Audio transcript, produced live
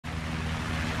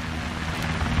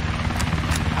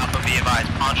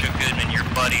advised, Poncho Goodman, your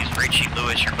buddies, Richie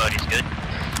Lewis, your buddies, good?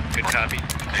 Good copy.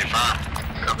 Hey, fine.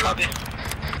 Copy.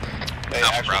 Hey,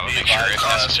 Alpha Bravo, make sure if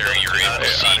necessary you're able to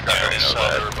see those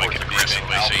like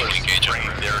aggressively so you can engage them.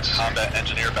 Their combat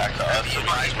engineer back to us. Blue,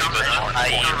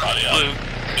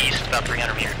 east, about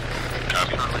 300 meters.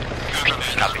 Copy.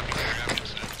 Copy.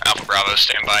 Alpha Bravo,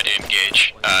 stand by to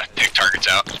engage. Pick targets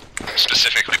out.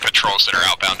 Specifically patrols that are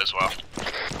outbound as well.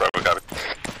 Bravo, copy.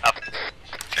 Up.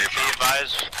 Be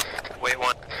advised, wait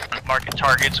one. Market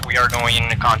targets, we are going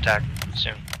into contact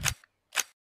soon.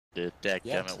 Dude, deck,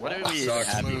 damn it. What are we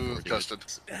Smooth, for, Dustin.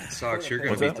 Socks, you're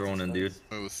gonna be thrown in, dude.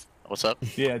 Smooth. What's up?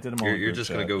 Yeah, I did them all. You're just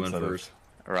gonna go in first.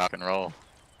 Rock and roll.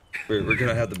 We're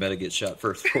gonna have the meta get shot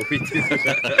first before we do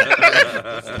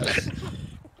that.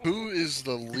 Who is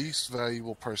the least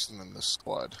valuable person in this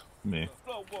squad? Me.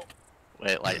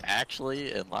 Wait, like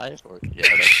actually in life, or yeah?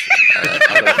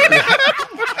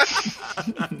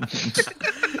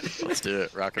 Let's do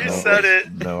it. Rock and roll. You said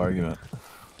it. No argument.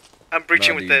 I'm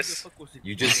breaching with this.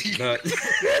 You just Well,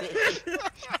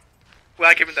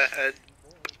 I give him that head.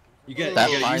 You got that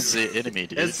you finds the enemy,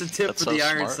 dude. It's the tip That's for the so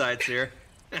iron smart. sights here.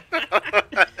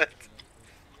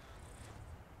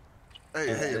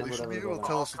 Hey, at least be able to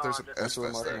tell us if there's an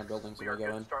SOS there.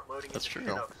 That's true.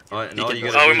 And all you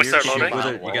Oh, gotta we do must here start is loading? with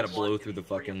it, you gotta blow through the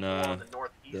fucking the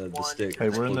stick. Hey,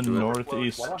 we're in the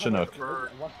northeast Chinook.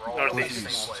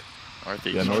 Northeast.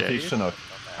 Northeast. Yeah, northeast Chinook.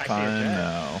 Fine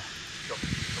now.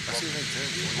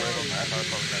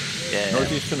 Yeah.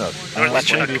 Northeast Chinook. Northeast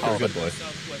Chinook. For good boy.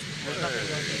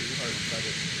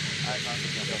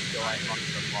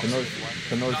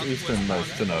 The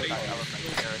northeasternmost Chinook.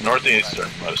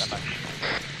 Northeasternmost.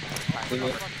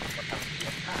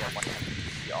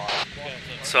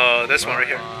 So this one right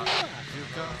here.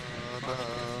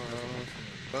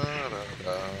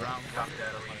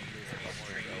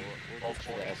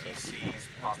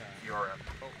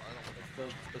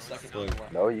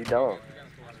 No, you don't.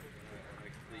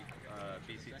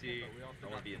 BCT, I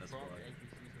wanna be in a squad.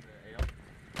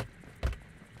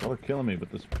 Well, they're killing me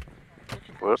with this.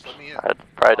 Whoops. I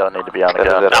probably don't need to be on the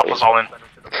gun. Alpha's all in.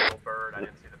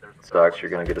 Stocks,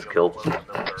 you're gonna get us killed.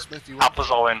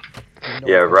 Alpha's all in.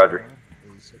 Yeah, Roger.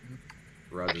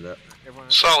 Roger that.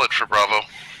 Solid for Bravo.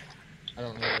 I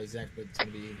don't know exactly what it's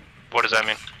gonna be. What does that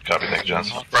mean? Copy, thank you,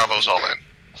 Johnson. Bravo's all in.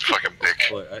 It's fucking big.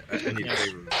 But I need a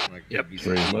favor. Like, Yep.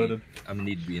 Very loaded. I'm gonna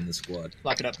need to be in the squad.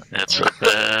 Lock it up. It's the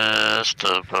best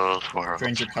of both worlds.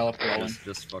 Stranger call up rolling.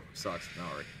 Just fuck socks now,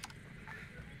 right?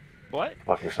 What?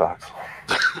 Fuck your socks.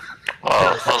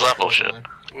 Oh, how's that bullshit?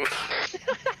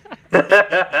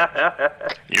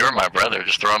 You were my brother,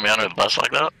 just throwing me under the bus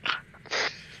like that?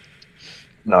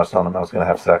 No, I was telling him I was gonna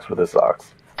have sex with his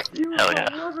socks. Hell yeah.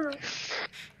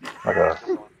 Like a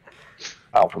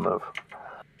alpha move.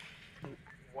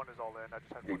 One is all in. I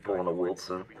just had You pulling a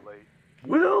Wilson?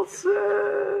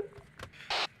 Wilson!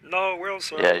 No,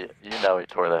 Wilson. Yeah, you know he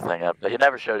tore that thing up. He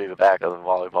never showed you the back of the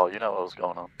volleyball. You know what was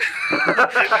going on. What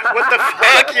the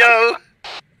fuck, yo?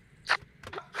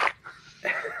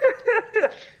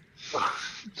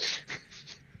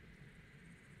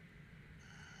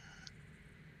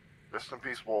 Rest in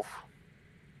peace, Wolf.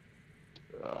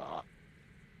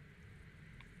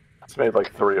 It's made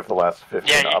like 3 of the last 15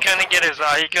 Yeah, he up. couldn't get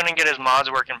his mods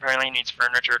working. Apparently, he needs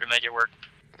furniture to make it work.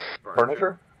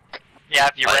 Furniture? Yeah,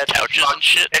 if you Like read couches and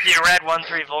shit. If you read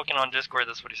 1-3 Vulcan on Discord,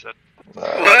 that's what he said.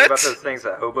 What? About those things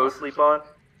that hobos sleep on?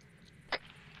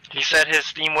 He said his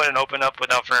Steam wouldn't open up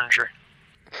without furniture.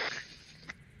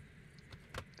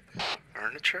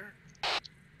 Furniture?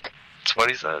 That's what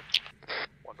he said.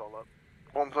 One's all up.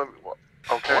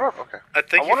 Okay, okay. I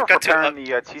think I you wonder if forgot to. repairing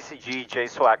the TCG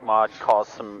JSWAC mod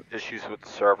caused some issues with the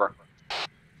server.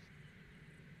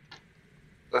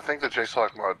 I think the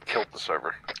JSOC mod killed the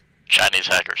server. Chinese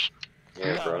hackers.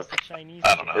 Yeah, bro.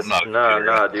 I don't know. I'm not a computer.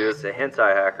 No, dude, it's the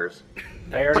hentai hackers.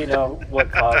 I already know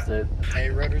what caused it. Hey,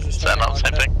 rotors are Is that not the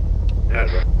same thing?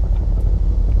 Yeah.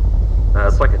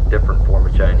 It's like a different form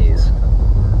of Chinese.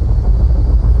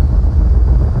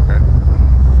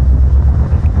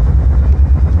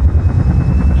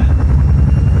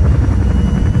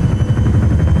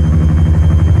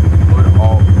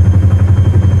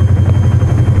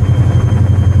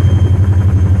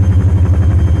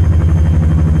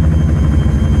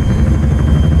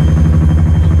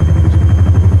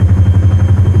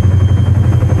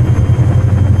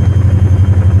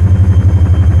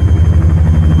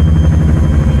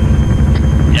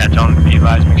 Yeah, don't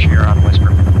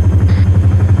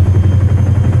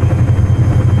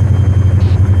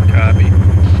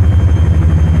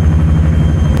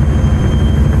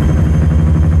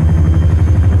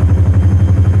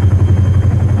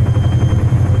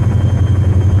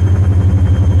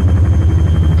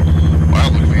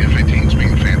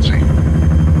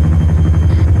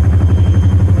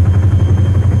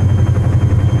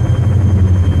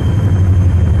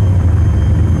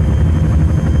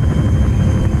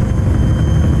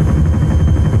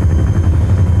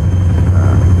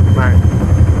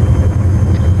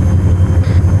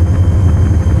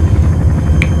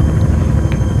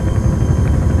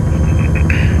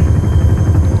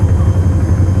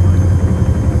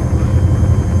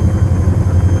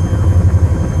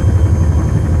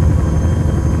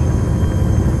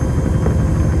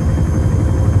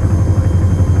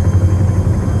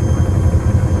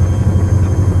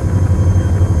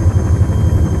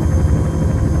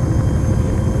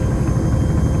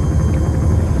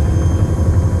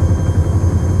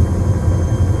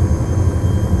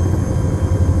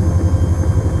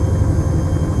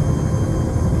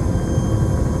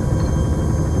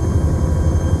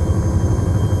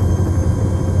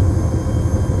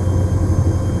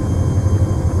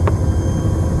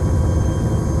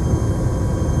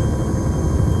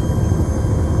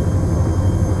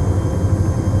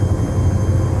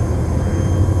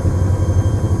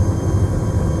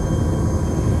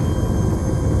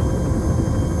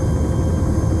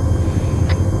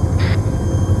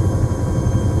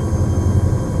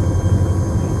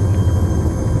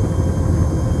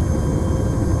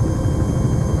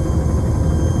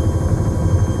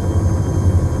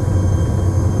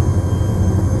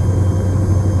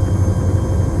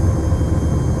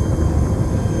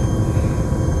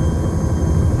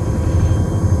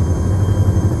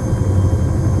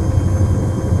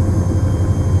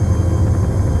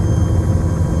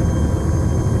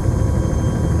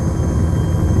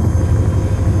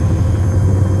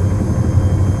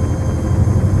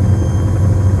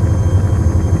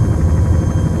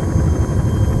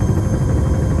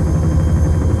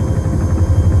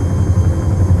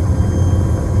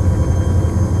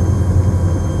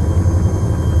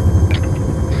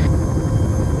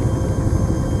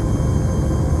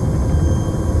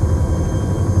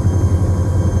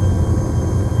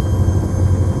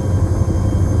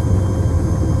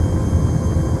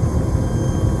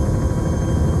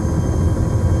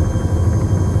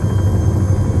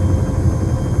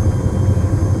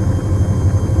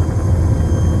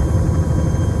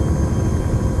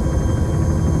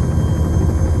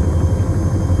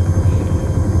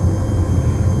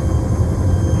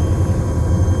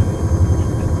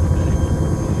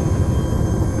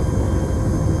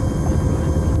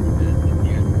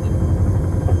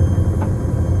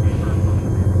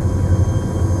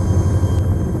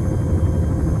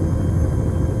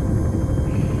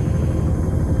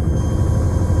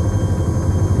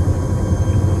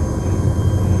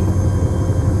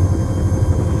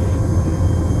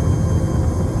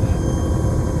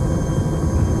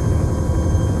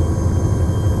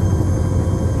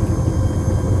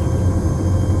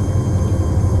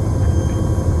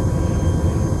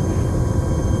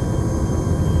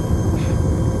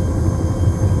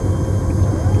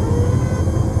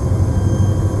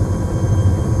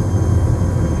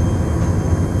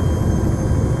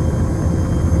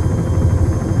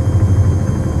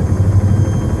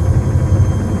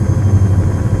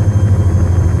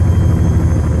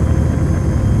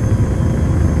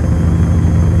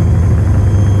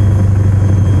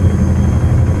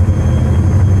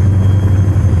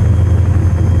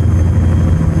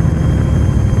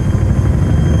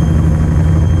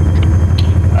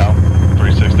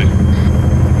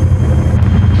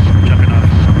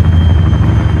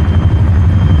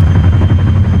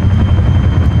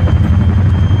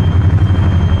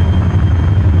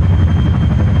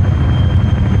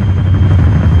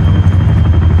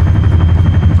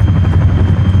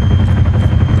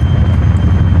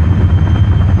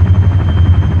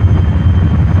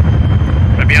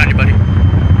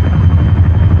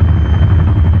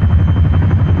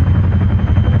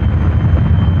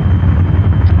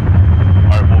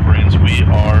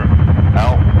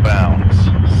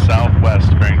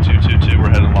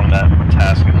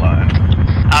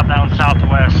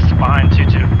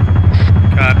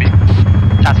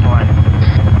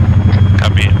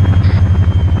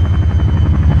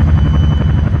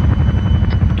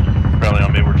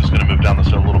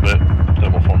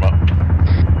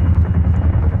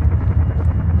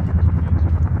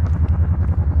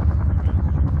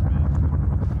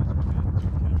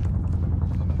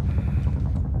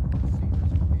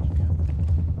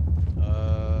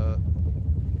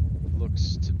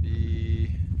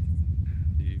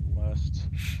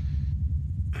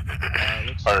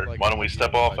Alright, why don't we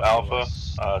step off Alpha,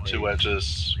 2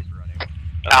 edges,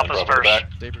 and Alpha's then Bravo first.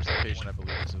 back. David's location, I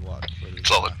believe, is in what?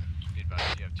 Solid.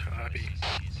 Copy.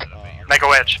 Make a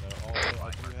wedge.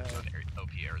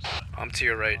 I'm to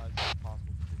your right.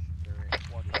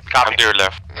 Copy. I'm to your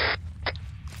left.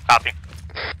 Copy.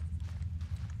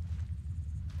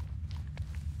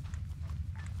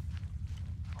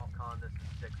 Alcon, this is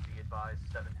 6. Be advised,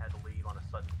 7 had to leave on a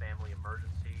sudden family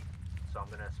emergency, so I'm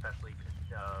going to especially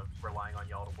relying on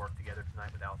y'all to work together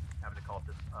tonight without having to call up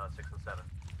this 6 and 7.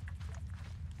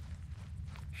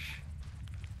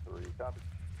 3, copy.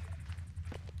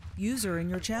 User in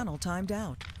your channel timed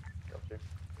out. Do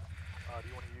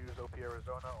you want to use OP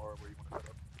Arizona or where you want to set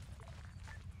up?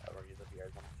 I want to use OP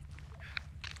Arizona.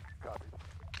 Copy.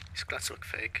 These guns look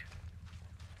fake.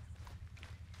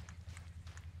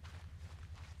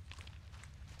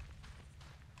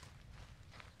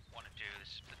 This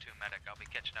is Platoon Medic. I'll be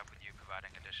catching up with you, providing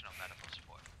additional medical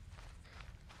support.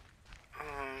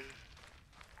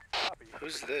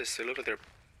 Who's this? They look like they're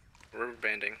rubber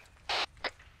banding.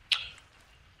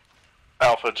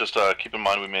 Alpha, just keep in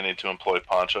mind we may need to employ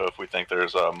Poncho if we think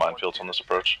there's minefields on this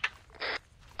approach.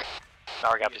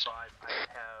 Now we got this. I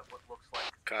have what looks like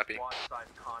Copy. squad-side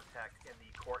contact in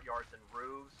the courtyards and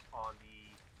roofs on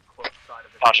the close side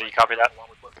of the... Poncho, you copy that?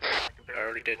 I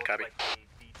already did, copy.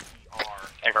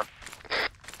 Affirm.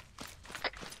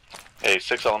 Hey,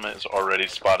 6 element is already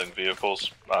spotting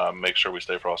vehicles. Make sure we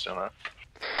stay frosty on that.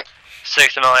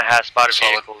 6 element has spotted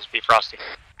vehicles. Be frosty.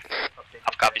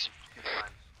 I've copies. 2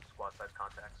 times squad-side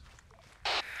contacts.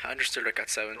 I understood I got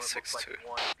 7, So it 6, looks 2. like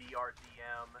 1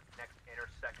 BRDM, next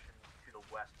intersection to the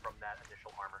west from that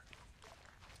initial armor.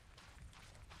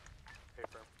 Okay,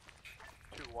 firm.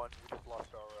 2-1, we just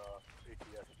lost our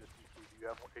ATS, just EQ. Do you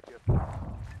have more ATS?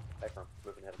 Hey, firm.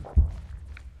 Moving ahead.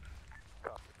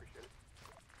 Copy, appreciate it.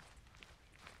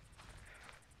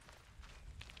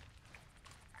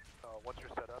 Once you're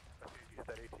set up, as soon as you hit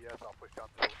that ATS, I'll push down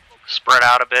to the... Spread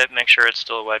out a bit. Make sure it's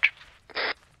still a wedge.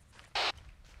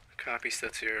 Copy, still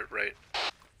to your right.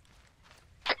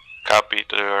 Copy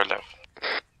to your left.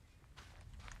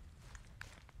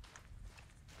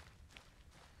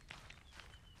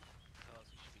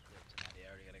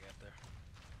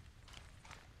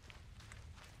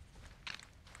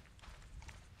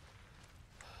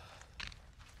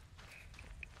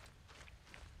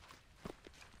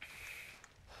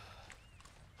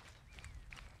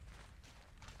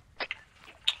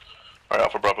 Alright,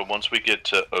 Alpha Bravo, once we get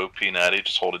to OP Natty,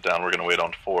 just hold it down. We're going to wait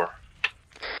on 4.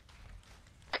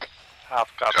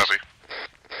 Alpha copies.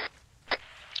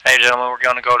 Hey gentlemen, we're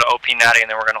going to go to OP Natty and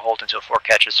then we're going to hold until 4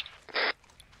 catches.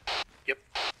 Yep.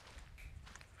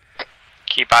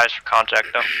 Keep eyes for contact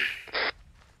though.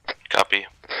 Copy.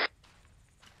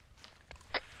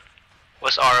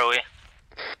 What's ROE?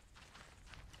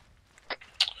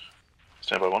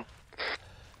 Stand by 1.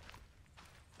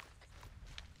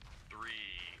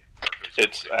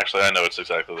 It's actually, I know it's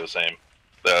exactly the same.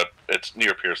 It's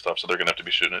near peer stuff, so they're going to have to be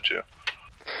shooting at you.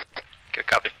 Good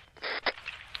copy.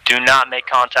 Do not make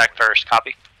contact first.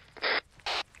 Copy.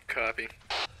 Copy.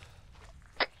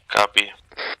 Copy.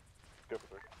 Go for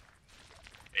 3.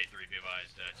 A3, be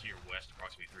advised, to your west,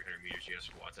 approximately 300 meters, you have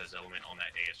squad size element on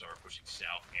that ASR pushing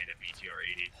south and a BTR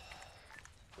 80.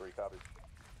 3, copy.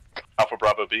 Alpha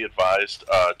Bravo, be advised,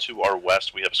 to our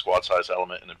west we have a squad size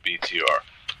element and a BTR.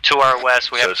 To our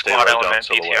west, we have a stay squad right element down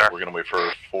silhouette. BTR. We're going to wait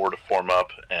for 4 to form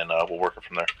up, and we'll work it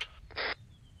from there.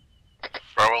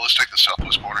 Bravo, let's take the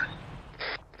southwest corner.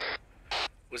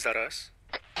 Was that us?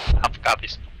 Alpha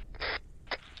copies.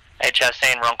 Hey,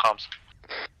 Chastain, wrong comms.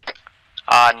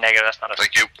 Negative, that's not us.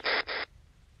 Thank you.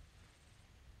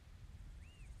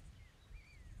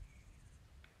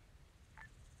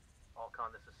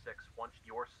 Alcon, this is 6. Once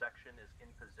your section is in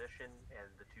position and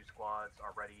the 2 squads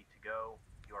are ready to go,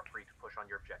 you are free to push on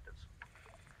your objectives.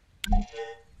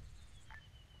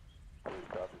 3,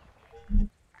 copy.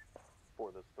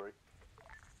 4, this 3.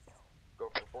 Go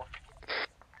for 4.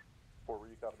 4, were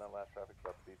you copying that last traffic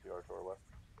about the BTR to our west?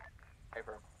 Hey,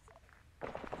 firm.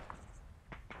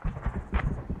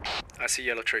 I see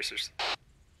yellow tracers.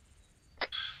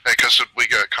 Hey, Custard, we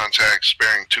got contacts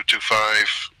bearing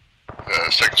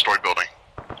 225, second story building.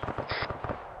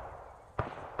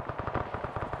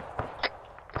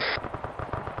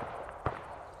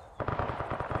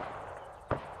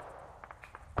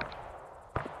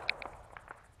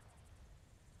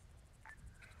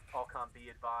 Alcon, be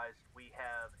advised, we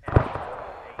have...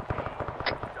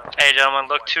 Hey gentlemen,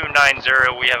 look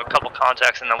 290, we have a couple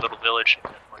contacts in that little village.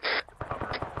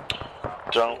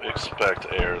 Don't expect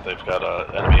air, they've got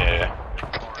enemy AA.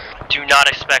 Do not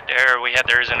expect error,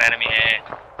 there is an enemy AA.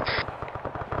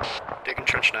 Taking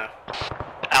trench now.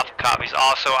 Alpha copies.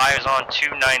 Also, eyes on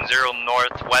 290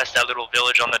 northwest, that little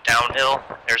village on the downhill.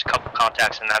 There's a couple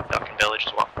contacts in that fucking village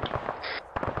as well.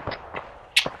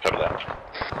 Cover that.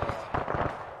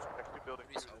 Next two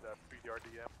buildings is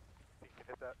 3RDM. You can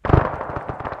hit that.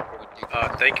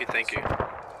 Thank you.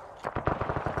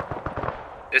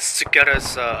 It's to get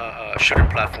us a shooting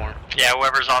platform. Yeah,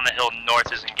 whoever's on the hill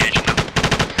north is engaging them.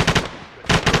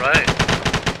 Alright.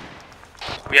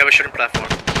 We have a shooting platform.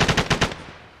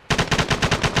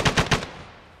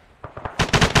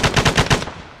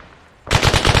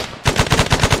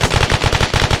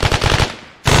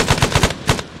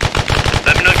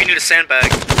 Let me know if you need a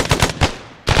sandbag.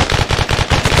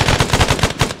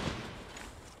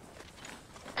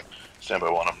 Stand by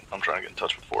 1. I'm trying to get in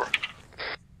touch with 4.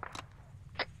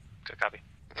 Good copy.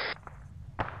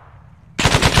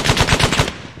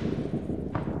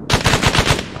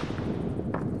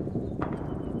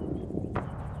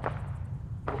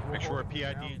 Make sure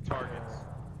PID targets.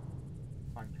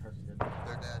 Find custody.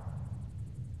 They're dead.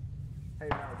 Hey,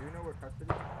 now, do you know where custody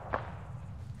is?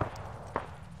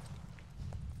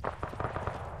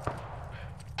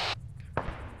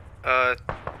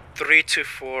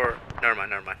 324. Never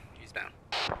mind. He's down.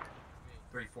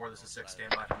 3-4, this is 6,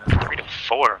 stand by for message. 3 to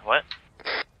 4, what?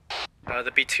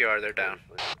 The BTR, they're down.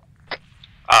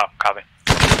 Oh, copy.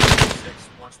 6,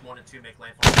 launch 1 and 2, make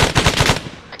landfall.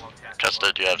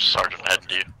 Justin, do you have Sergeant heading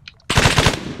to you?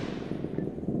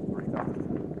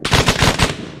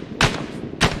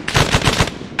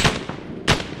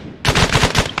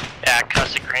 Yeah,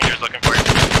 Custic Ranger's looking for you.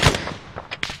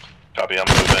 Copy, I'm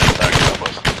moving back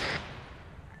southwest.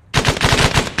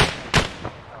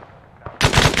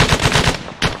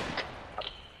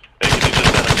 Hey, can you just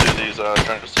send it to these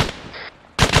trenches?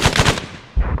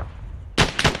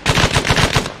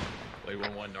 Wait,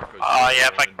 1-1, Narcos. Oh, yeah,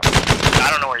 if I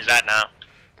don't know where he's at now.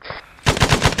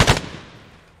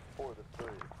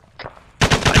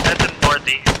 I sent him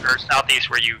northeast, or southeast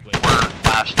where you were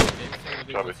last.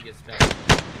 Copy.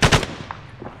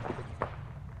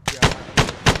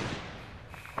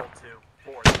 Hold 2,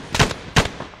 4.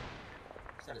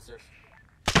 Send a search.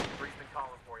 3's been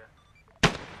calling for you.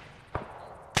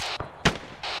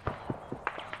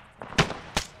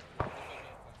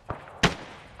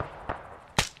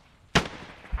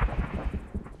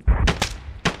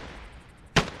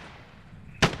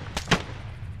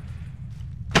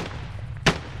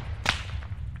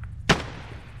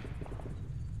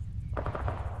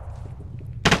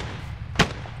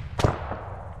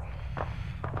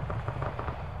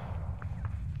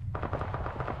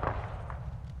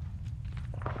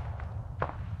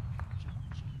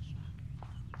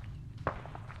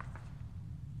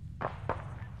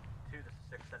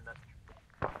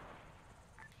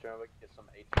 Generally, we can get some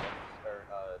ATMs or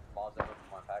Maz ammo from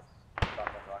my packs,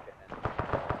 shotgun rocket, and.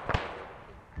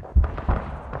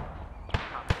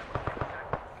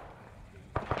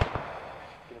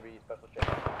 It's gonna be special check.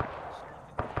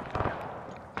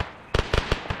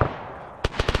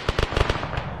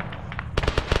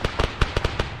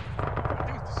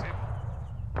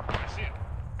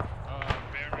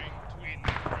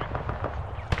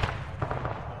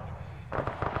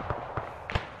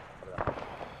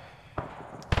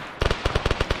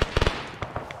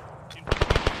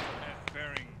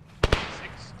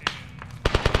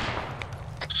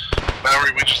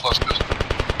 Mallory, we just lost Custer.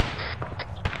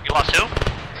 You lost who?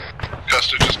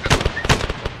 Custer just got.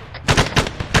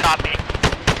 Copy.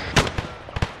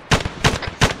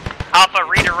 Alpha,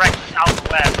 redirect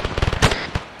southwest.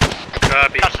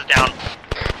 Copy. Gus is down.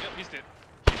 Yep, he's dead.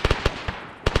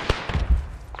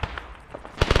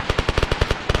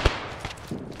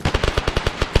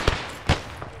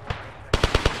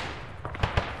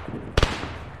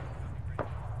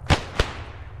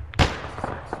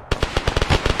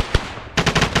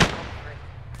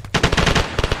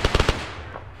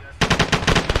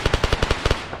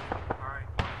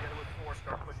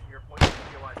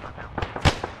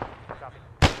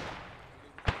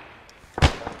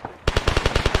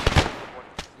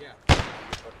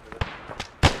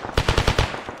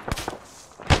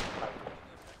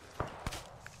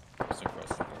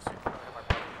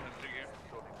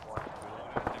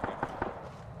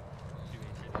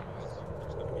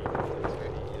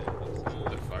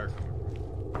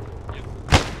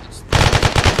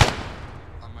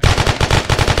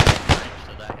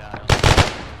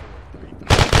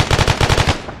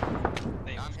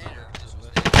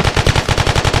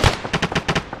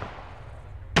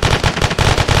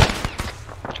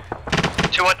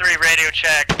 Radio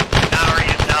check. Mallory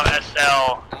is now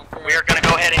SL. We are going to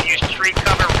go ahead and use tree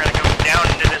cover. We're going to go down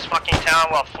into this fucking town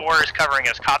while 4 is covering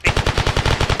us. Copy?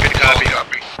 Good copy.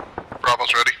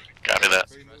 Bravo's ready. Copy that.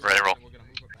 Ready to roll.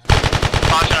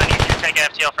 Function, I need you to take an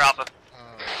FTL for Alpha.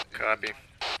 Copy.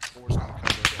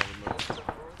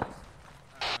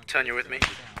 10, you're with me?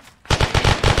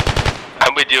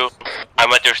 I'm with you.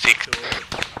 I'm at your seat. 3,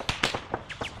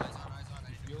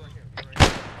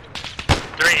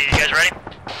 you guys ready?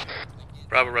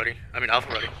 Bravo ready. I mean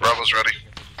Alpha ready. Bravo's ready.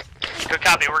 Good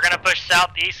copy. We're gonna push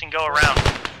southeast and go around.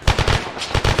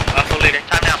 Alpha leading.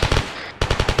 Time now.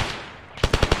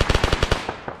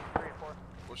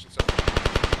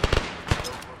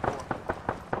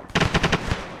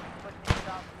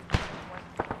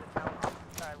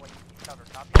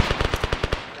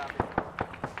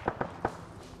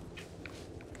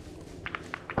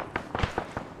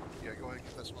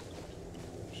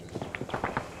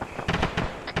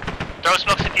 Throw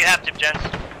smokes if you have to, gents.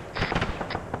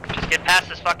 Just get past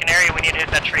this fucking area, we need to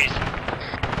hit that trees.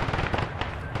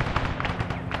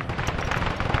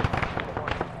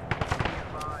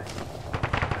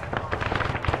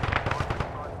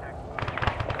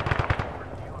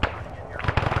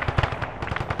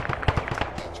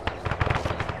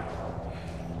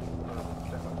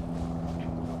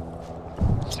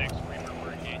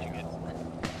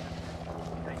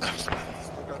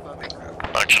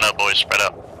 Function up, boys. Spread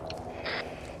out.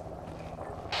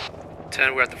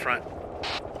 10, we're at the front.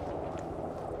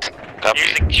 Copy.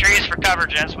 Use the trees for cover,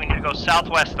 gents. We need to go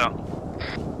southwest, though.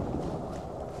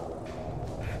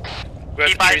 We're at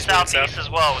Keep the eyes trees moving southeast south. as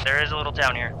well. There is a little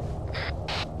town here.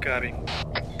 Copy.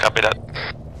 Copy that.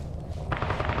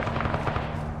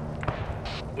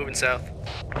 Moving south.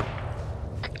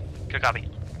 Good copy.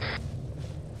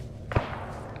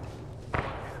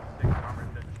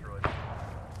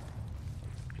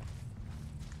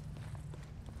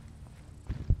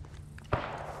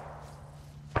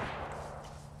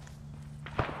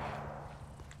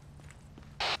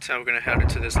 So we're gonna head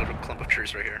into this little clump of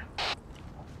trees right here.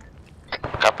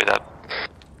 Copy that.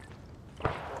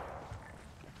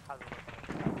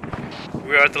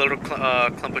 We are at the little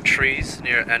clump of trees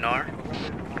near NR.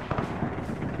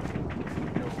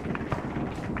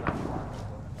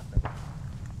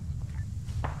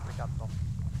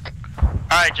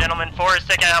 Alright, gentlemen. 4 is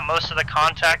taking out most of the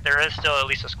contact. There is still at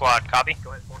least a squad. Copy?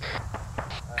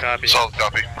 Copy. Solid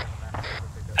copy.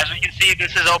 As we can see,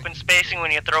 this is open spacing. We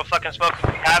need to throw fucking smoke.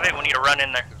 If we have it, we need to run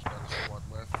in there.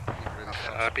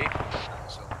 Copy.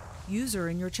 User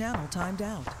in your channel timed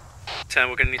out. 10,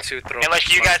 we're gonna need to throw.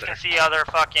 Unless you guys there. can see other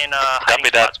fucking hiding Copy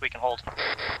that. spots we can hold.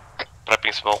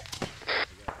 Prepping smoke.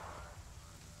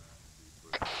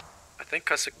 I think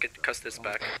Cuss this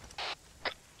back.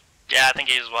 Yeah, I think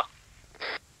he is as well.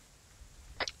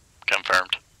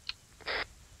 Confirmed.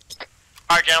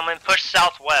 Alright, gentlemen, push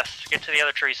southwest. Get to the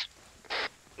other trees.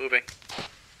 Moving.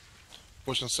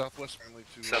 Pushing southwest friendly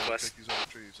to Southwest. take these other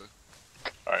trees.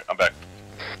 Alright, I'm back.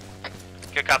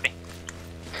 Good copy.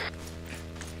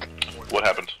 What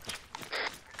happened?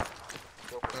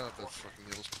 The fucking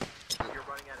hills.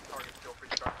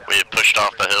 We had pushed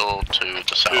off the hill to the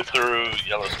Who south. threw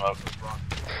yellow smoke?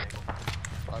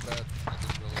 My bad. I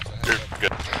didn't realize I had You're that.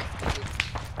 good.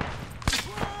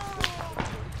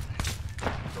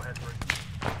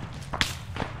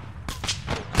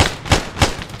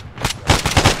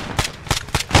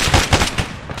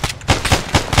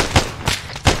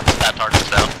 That target's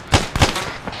down.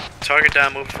 Target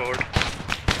down, move forward.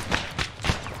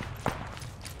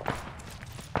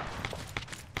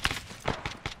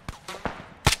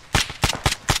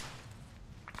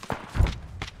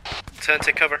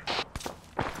 Take cover.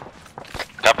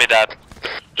 Copy that.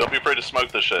 Don't be afraid to smoke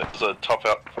this shit. It's a tough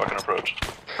out fucking approach.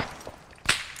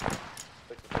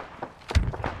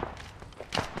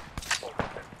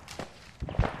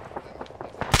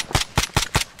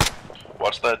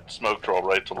 Watch that smoke draw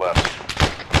right to left.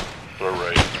 Throw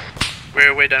right.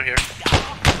 We're way down here.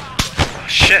 Oh,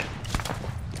 shit.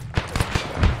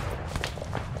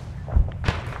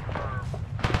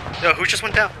 Yo, who just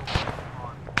went down?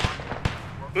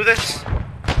 Who this?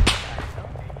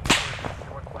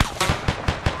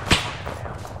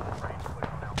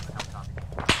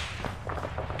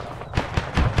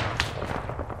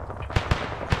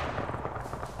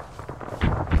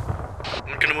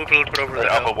 I'm gonna move a little bit over Alright,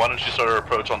 the Alpha, hill. why don't you start our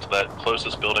approach onto that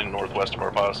closest building northwest of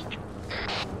our pause?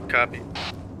 Copy.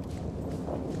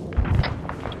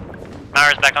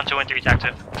 Myra's back on 2 and 3, tac 2.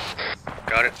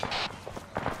 Got it.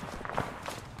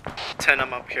 10,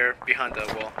 I'm up here behind the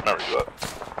wall. Remember you up.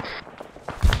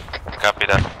 Copy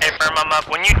that. Hey, firm, I'm up.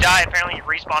 When you die, apparently you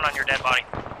respawn on your dead body.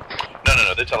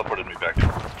 No, they teleported me back.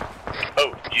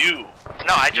 Oh, you!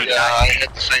 No, I just Yeah, died. I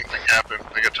had the same thing happen.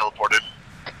 I got teleported.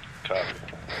 Copy.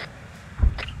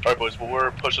 Alright, boys, well,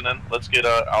 we're pushing in. Let's get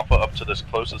Alpha up to this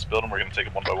closest building. We're gonna take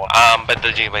it one by one.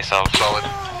 Bandaging myself. Solid.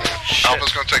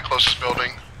 Alpha's gonna take closest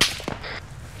building.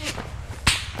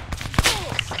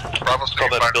 Bravo's Call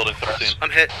taking that building 13.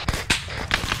 I'm hit.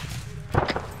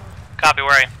 Copy,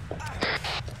 where are you?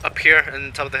 Up here in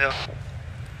the top of the hill.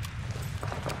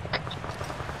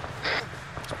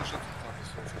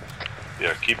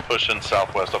 Yeah, keep pushing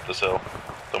southwest up this hill.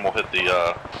 Then we'll hit the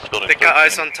building 13. They got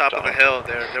eyes on top of the hill.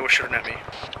 They were shooting at me.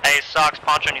 Hey, Socks,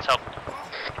 Poncho needs help.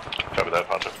 Copy that,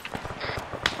 Poncho.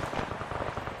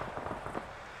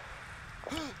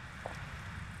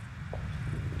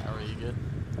 How are you good?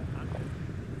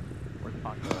 Where's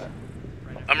Poncho at?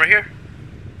 I'm right here.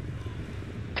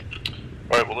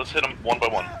 Alright, well, let's hit them one by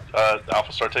one.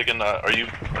 Alpha, start taking, are you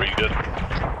good?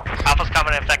 Alpha's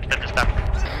coming in effective at this time.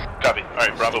 Copy.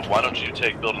 Alright, Bravo, why don't you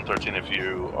take building 13 if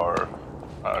you are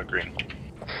green?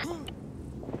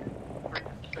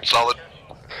 Solid.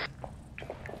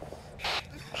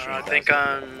 I think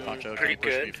I'm pretty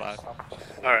good.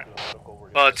 Alright.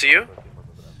 To you?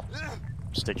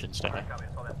 Station stand.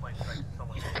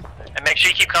 And make sure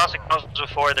you keep constant calls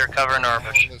before they're covering our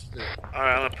push.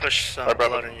 Alright, I'm gonna push some Bravo,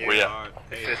 blood on you. where you at?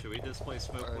 Hey, should we display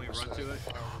smoke when we run to it?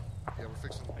 Yeah, we're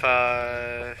fixing.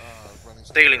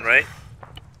 Dueling, right?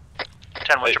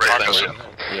 10 with Hey, your thanks.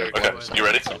 Okay, you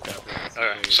ready?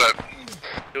 Alright. Set.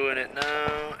 Doing it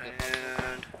now,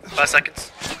 and 5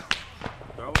 seconds.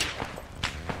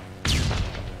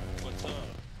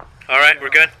 Alright, we're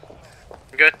good.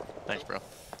 We're good. Thanks, bro.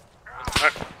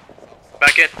 Alright.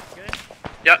 Back in.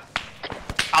 Yep.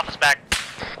 Alpha's back.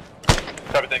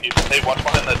 Copy, thank you. Hey, watch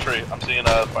behind that tree. I'm seeing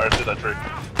fire through that tree.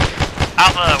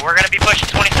 Alpha, we're gonna be pushing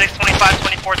 26, 25,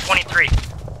 24, 23.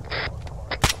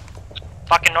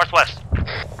 Fucking northwest.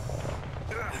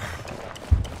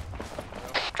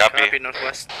 Copy,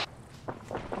 northwest.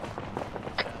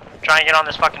 Try and get on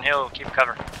this fucking hill, keep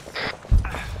cover.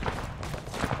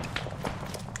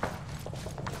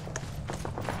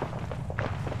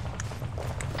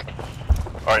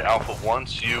 Alright, Alpha,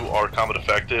 once you are combat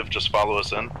effective, just follow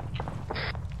us in.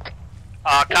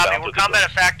 Copy, we're combat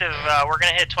effective. We're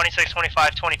gonna hit 26,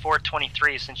 25, 24,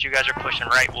 23. Since you guys are pushing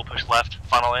right, we'll push left,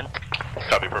 funnel in.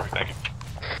 Copy, perfect, thank you.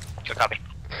 Good copy.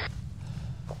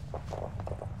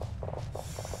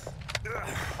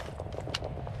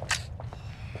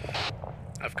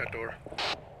 I've got door.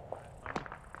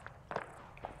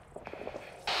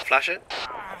 Flash it.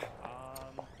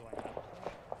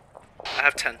 I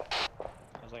have 10.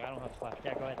 I was like, I don't have flash.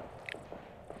 Yeah, go ahead.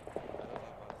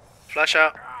 Flash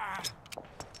out.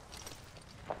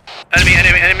 Enemy,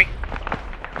 enemy, enemy.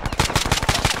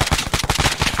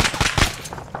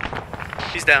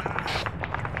 He's down.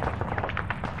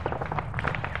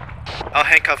 I'll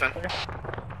handcuff him.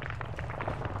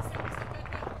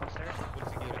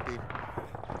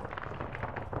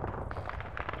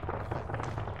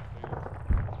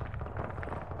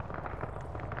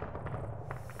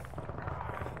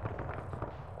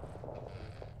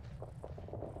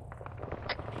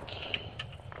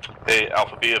 Hey,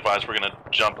 Alpha, be advised, we're gonna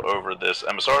jump over this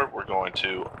MSR. We're going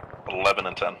to 11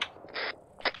 and 10.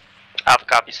 Alpha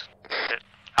copies.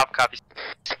 Alpha copies.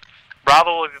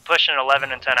 Bravo will be pushing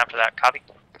 11 and 10 after that. Copy.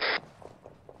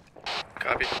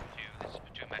 Copy. This is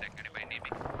Platoon medic. Anybody need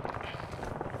me?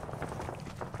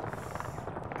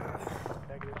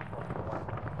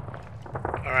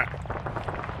 Alright.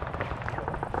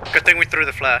 Good thing we threw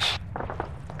the flash.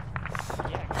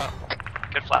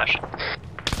 Good flash.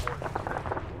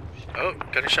 Oh,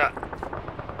 got a shot.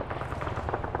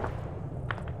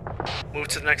 Move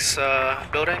to the next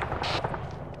building.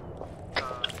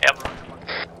 Yep.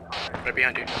 Right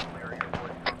behind you.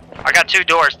 I got 2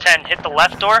 doors. 10, hit the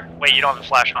left door. Wait, you don't have a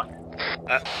flash on.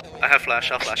 I have flash,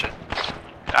 I'll flash it.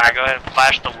 Alright, go ahead and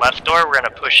flash the left door. We're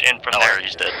gonna push in from there.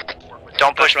 He's dead.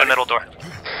 Don't push the middle door.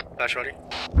 Flash ready.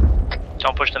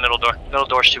 Don't push the middle door. Middle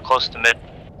door's too close to mid.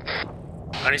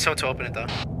 I need someone to open it though.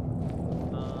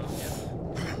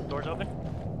 Doors open?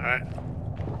 Alright.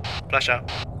 Flash out.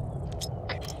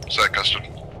 Set custom.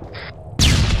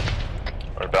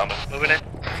 Alright, bound it. Moving in.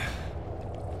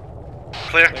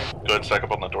 Clear. Go ahead and stack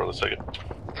up on that door, let's take it.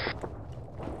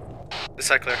 This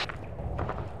side clear.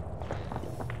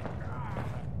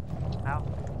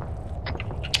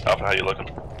 Alpha, how you looking?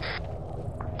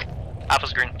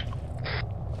 Alpha's green.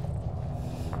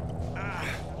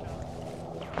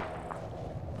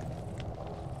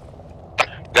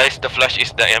 Guys, the flash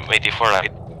is the M84,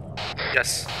 right?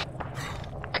 Yes.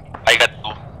 I got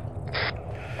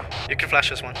 2. You can flash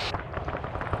this one.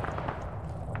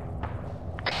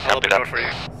 I'll open the door for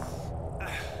you.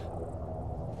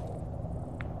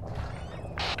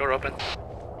 Door open.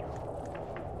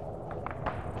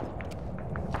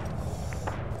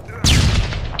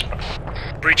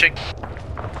 Breaching.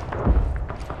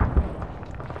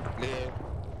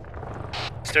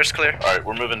 Stairs clear. Alright,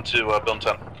 we're moving to building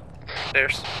 10.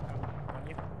 Stairs.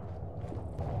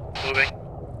 Moving.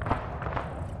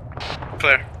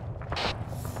 Clear.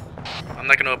 I'm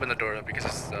not gonna open the door because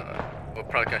it's, we'll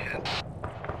probably get hit.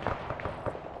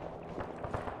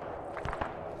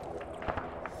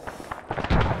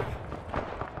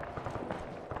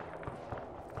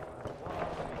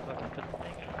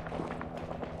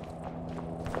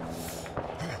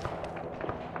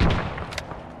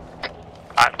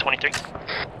 Alright, 23.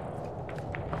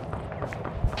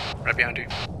 Right behind you.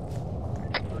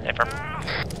 Affirm.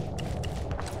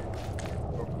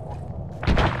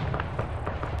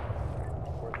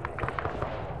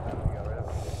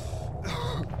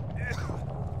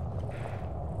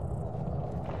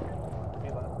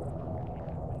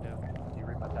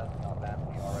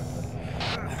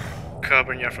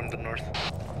 Covering you from the north.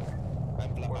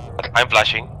 I'm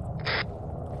flashing.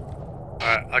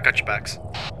 Alright, I got your backs.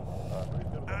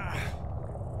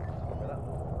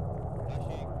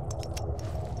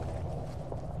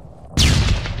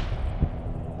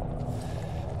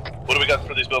 What do we got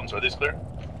for these buildings? Are these clear?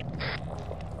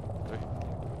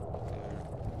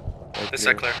 This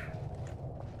side clear.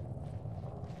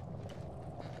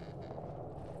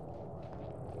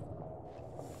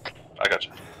 I got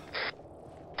you.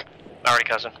 Alrighty,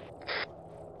 cousin.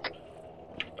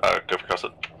 Go for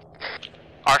custody.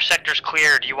 Our sector's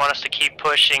clear. Do you want us to keep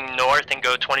pushing north and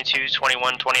go 22,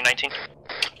 21, 20, 19?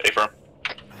 Affirm.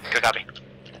 Good copy.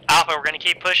 Alpha, we're gonna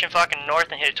keep pushing fucking north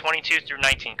and hit 22 through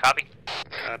 19. Copy?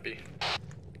 Copy.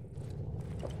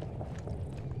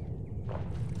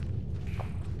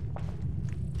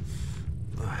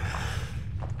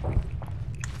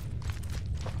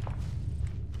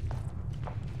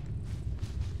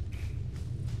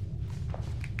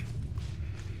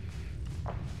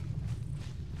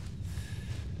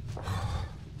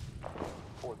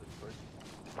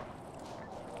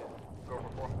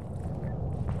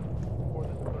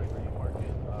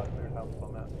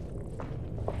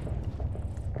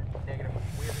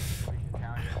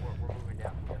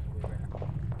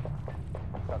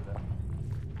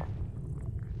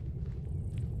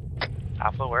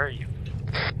 Alpha, where are you?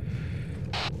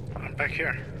 I'm back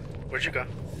here. Where'd you go?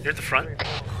 You're at the front?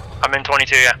 I'm in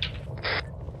 22, yeah.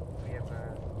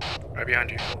 Right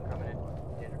behind you.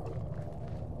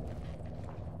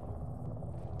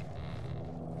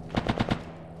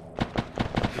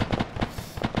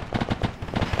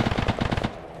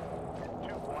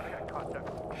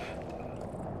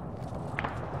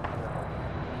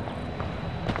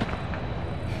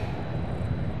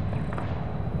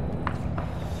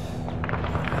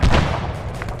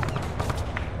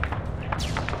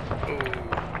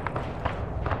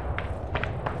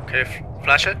 Okay,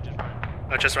 flash it.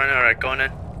 Oh, just running. Alright, going in.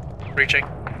 Breaching.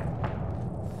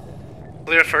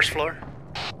 Clear first floor.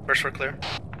 First floor clear.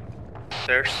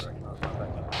 Stairs.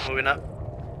 Moving up.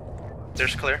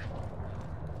 Stairs clear.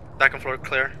 Second floor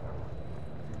clear.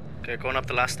 Okay, going up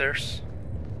the last stairs.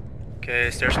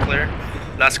 Okay, stairs clear.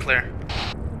 Last clear.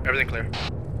 Everything clear.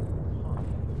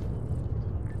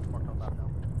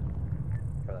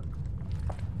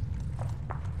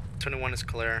 One is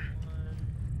clear.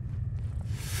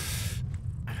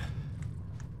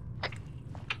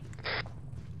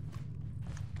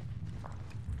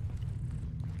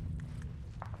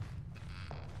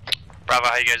 Bravo,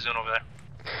 how you guys doing over there?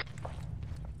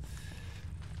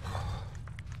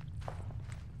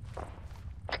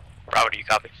 Bravo, do you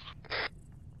copy?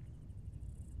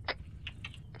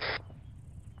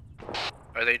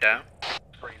 Are they down?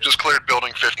 Just cleared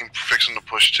building 15, fixing to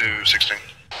push to 16.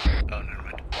 Oh, never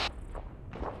mind.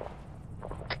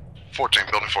 14,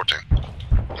 building 14.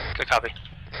 Good copy.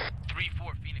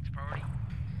 3-4 Phoenix priority.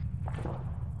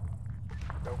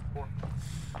 Go 4.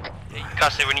 Hey,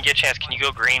 Custody, when you get a chance, can you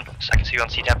go green so I can see you on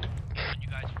C-Tap? You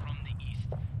guys from the east.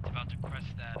 It's about to crest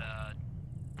that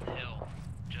hill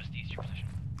just east of your position.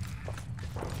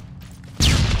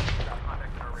 Got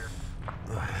contact in our rear.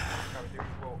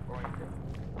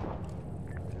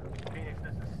 Phoenix,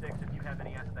 this is 6. If you have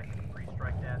any assets that can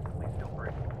pre-strike that, please feel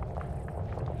free.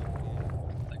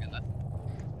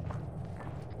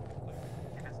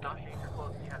 If it's not danger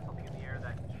close and you have something in the air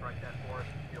that can strike that for us,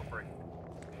 feel free.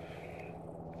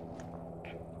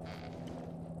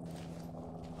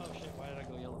 Oh shit, why did I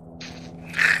go yellow?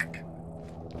 Next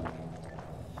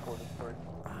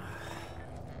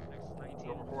 19.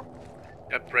 Over 4.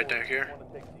 Yep, right down here. We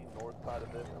want to take the north side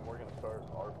of this, and we're going to start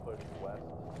our push west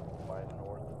by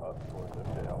north up towards the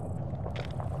jail.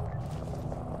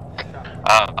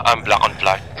 I'm black on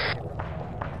flag.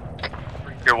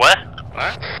 You're what?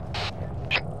 What?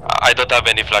 I don't have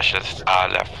any flashes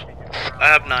left. I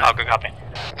have 9. I'll go copy.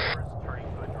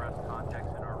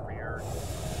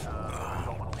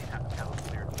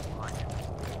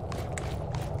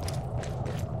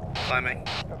 Climbing.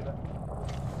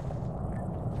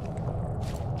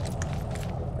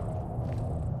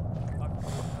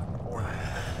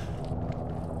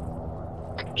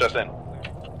 Chest in.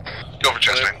 Go for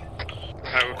chest in.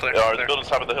 Alright, we're clear. Are the buildings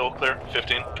top of the hill clear?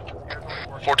 15.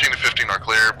 14 to 15 are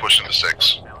clear, pushing to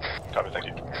 6. Copy, thank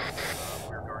you.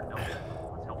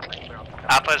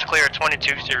 Alpha is clear at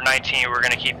 22 through 19. We're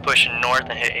going to keep pushing north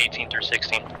and hit 18 through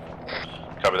 16.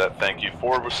 Copy that, thank you.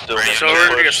 Forward was still So making we're their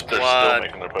gonna push. They're squad. still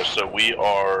making their push. So we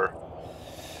are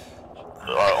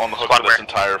on the hook Squad for this where?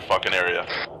 entire fucking area.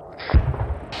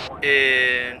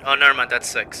 Oh, never mind. That's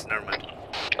 6. Never mind.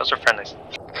 Those are friendlies.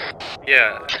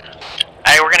 Yeah.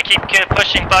 Hey, we're going to keep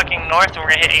pushing fucking north and we're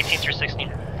going to hit 18 through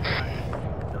 16.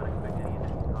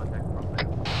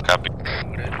 Copy.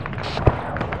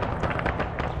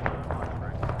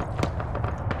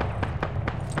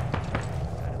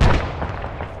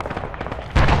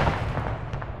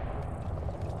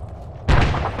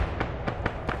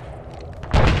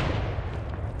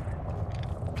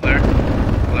 Clear.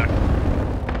 Clear.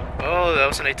 Oh, that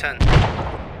was an A10.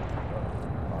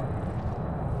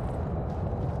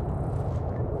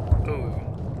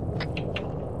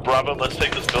 Ooh. Bravo, let's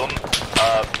take this building,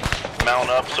 mount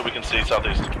up so we can see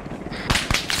southeast.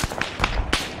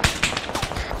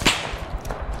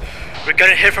 We're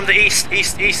getting hit from the east.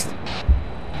 East.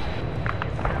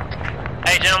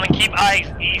 Hey, gentlemen, keep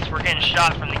eyes east. We're getting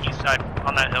shot from the east side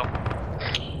on that hill.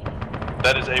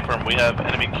 That is A-firm. We have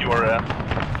enemy QRF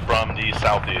from the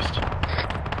southeast.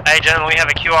 Hey, gentlemen, we have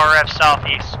a QRF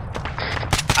southeast.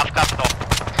 Alpha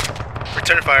Capital.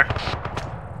 Return fire.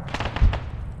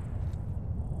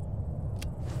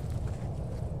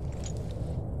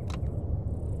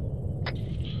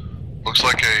 Looks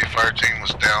like a fire team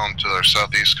was down to their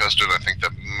southeast custard. I think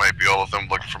that might be all of them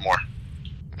looking for more.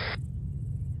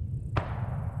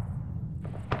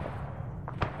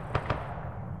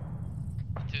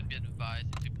 To be advised,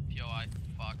 to POI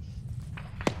Fox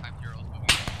 5 zeros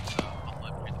moving on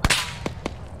left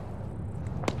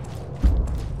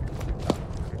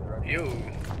here. You.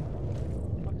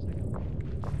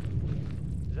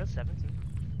 Is that 17?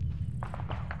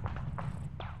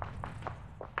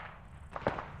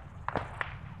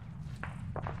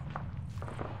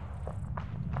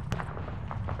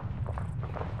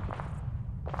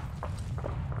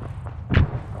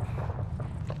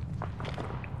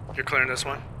 You're clearing this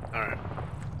one? Alright.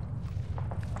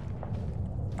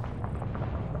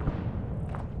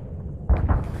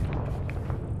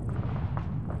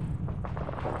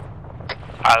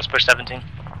 Alright, let's push 17.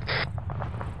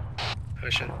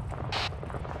 Pushing.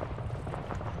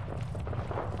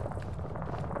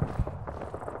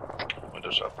 Window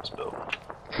shot this building.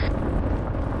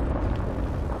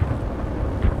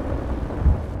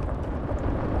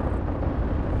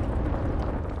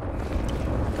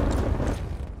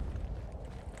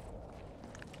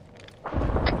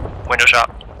 Window shot.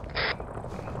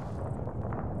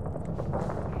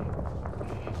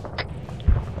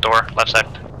 Door, left side.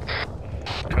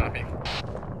 Copy.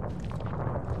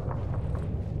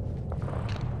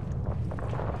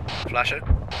 Flash it.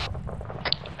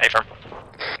 A-firm.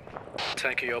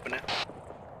 Tank, you open it.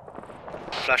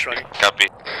 Flash ready. Copy.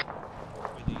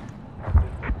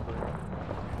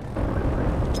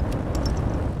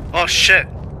 Oh shit!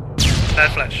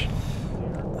 Bad flash.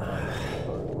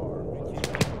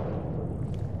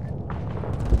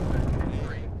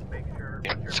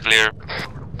 It's clear.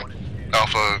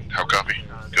 Alpha, how copy?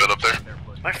 Good up there?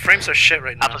 My frames are shit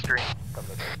right now. Alpha's green.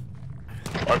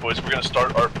 Alright boys, we're gonna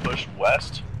start our push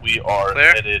west. We are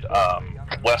Clear? headed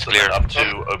west and Clear. then up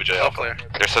to OBJ All Alpha. clear.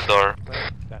 There's a door.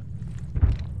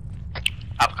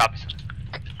 Alpha copies.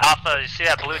 Alpha, you see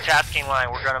that blue tasking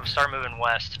line? We're gonna start moving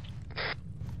west.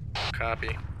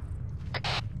 Copy.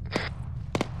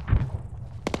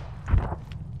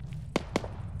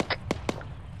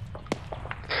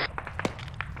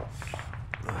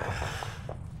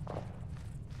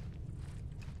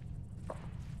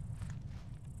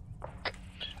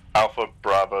 Alpha,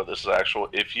 Bravo, this is actual.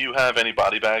 If you have any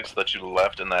body bags that you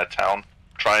left in that town,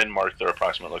 try and mark their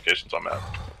approximate locations on map.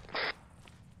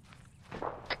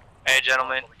 Hey,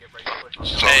 gentlemen.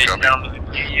 So Hey, copy. gentlemen,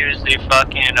 if you use the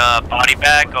fucking body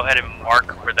bag, go ahead and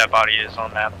mark where that body is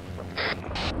on map.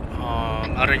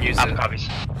 I don't use Alpha it. copies.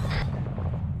 6,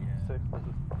 this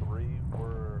is 3,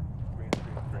 we're green.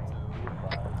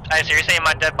 Hey, so you're saying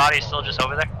my dead body is still just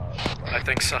over there? I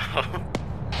think so.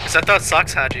 Cause I thought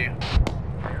Sox had you.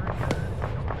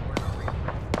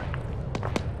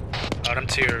 Autumn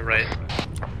to your right.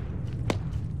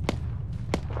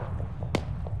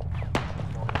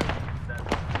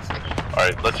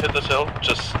 Alright, let's hit this hill.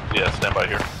 Just, yeah, stand by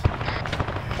here.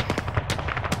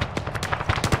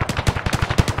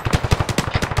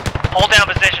 Hold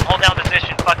down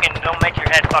position, fucking don't make your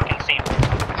head fucking seem.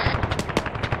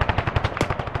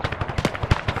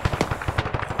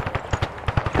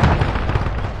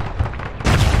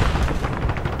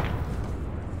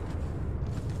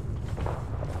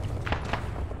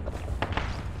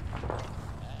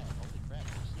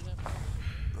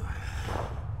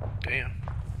 Damn.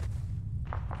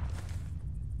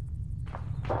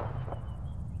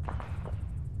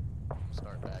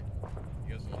 Start back.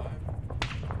 You guys alive?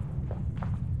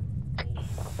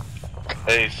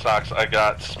 Hey, Socks, I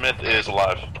got Smith is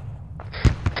alive.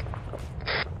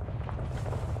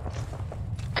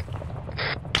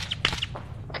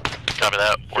 Copy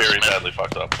that. Very badly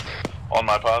fucked up. On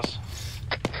my pause.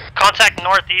 Contact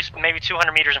northeast, maybe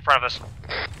 200 meters in front of us.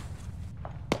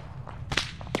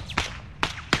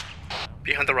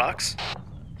 Behind the rocks?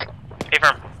 Hey,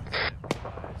 firm.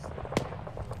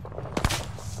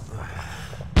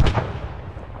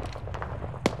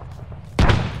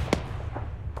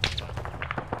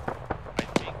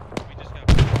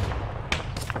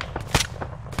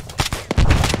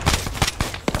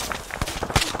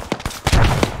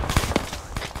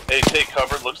 Hey, take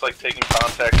cover. Looks like taking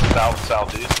contact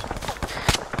south-southeast.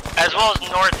 As well as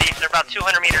northeast, they're about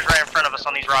 200 meters right in front of us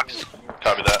on these rocks.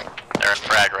 Copy that. They're in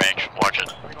frag range. Watch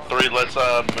it. 3, let's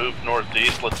move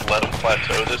northeast. Let's let them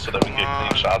plateau this so that we can get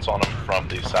clean shots on them from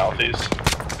the southeast.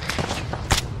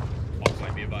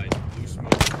 Might be advised. Blue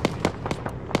smoke.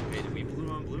 Hey, did we blue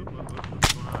on blue?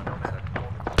 What's going on?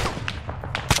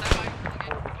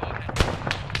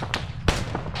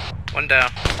 One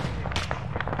down.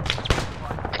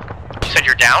 You said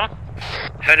you're down?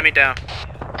 Enemy down.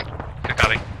 Good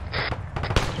copy.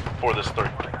 For this 3.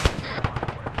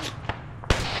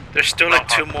 There's still like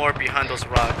 2 more behind those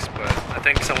rocks, but I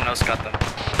think someone else got them.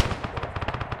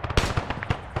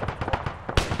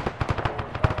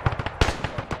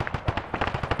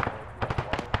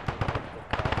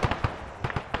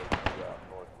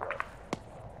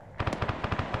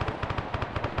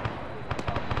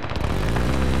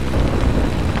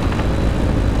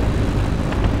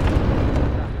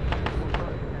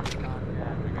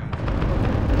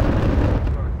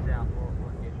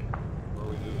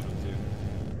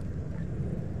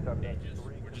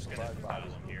 We're just gonna have to battle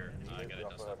them here. I gotta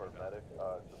dust up our medic.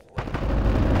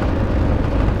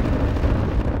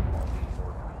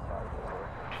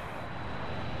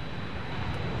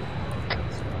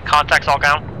 Contacts all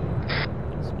gone?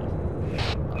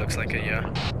 Looks like it, yeah.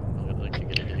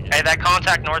 Hey, that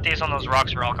contact northeast on those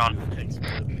rocks are all gone.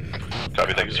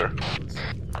 Copy, thank you, sir.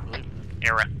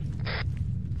 Yeah, right.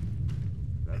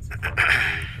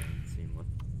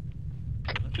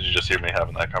 Did you just hear me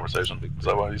having that conversation? Is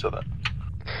that why you said that?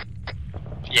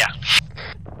 Yeah.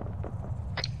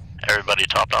 Everybody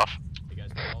topped off. Hey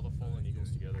guys, put all the fallen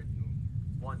eagles together.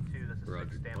 1-2, this is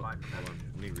 6, stand by for that.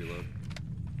 Let me reload.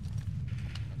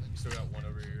 Still got one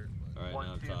over here. Alright,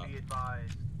 now I'm 1-2, top. be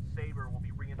advised. Saber will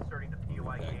be reinserting the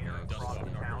POI gainer across the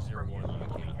town from you.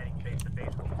 We'll be heading face to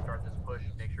face when we start this push.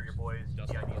 Make sure your boys PID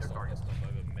their targets.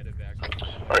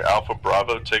 Alright, Alpha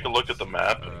Bravo, take a look at the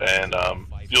map, and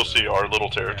you'll see our little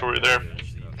territory there.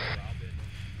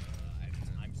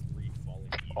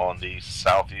 On the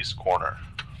southeast corner.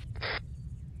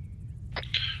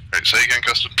 Alright, say again,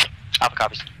 Custom. Alpha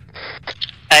copies.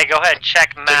 Hey, go ahead,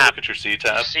 check Take a map. look at your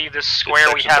C-tab. You see this square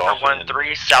we have for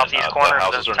 1-3, southeast corner the of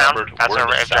houses the are town? numbered. That's We're in our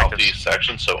the objectives. southeast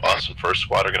section, so us and first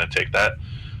squad are going to take that.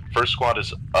 First squad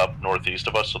is up northeast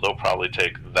of us, so they'll probably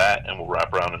take that, and we'll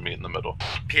wrap around and meet in the middle.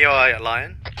 POI at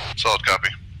Lion. Solid copy.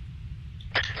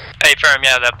 Hey, firm,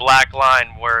 yeah, that black line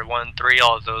where 1-3,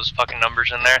 all of those fucking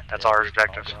numbers in there, that's our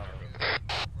objectives.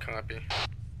 Copy.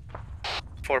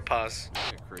 4 pause.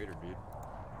 Crater, dude.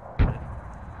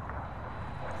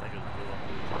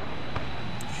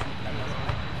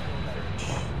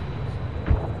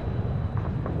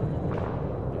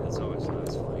 It's always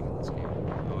nice flying in this game.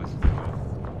 Always enjoy it.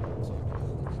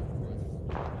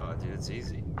 Oh, dude, it's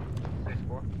easy.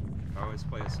 I always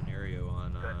play a scenario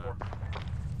on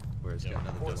where it's got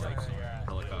nothing but like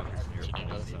helicopters and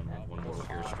airplanes on one little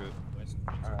airstrip.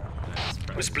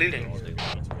 Who's bleeding?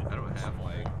 I don't have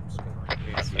like.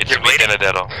 It's bleeding a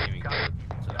little.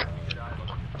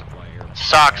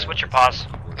 Socks, what's your pause?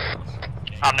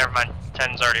 Oh, never mind.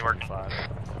 10's already working.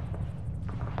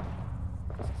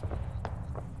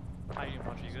 How you doing,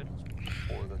 Punch? You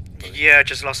good? Yeah, I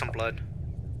just lost some blood.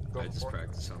 I just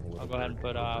practiced on a little I'll go ahead and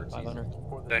put 500.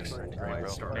 Thanks.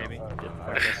 Maybe.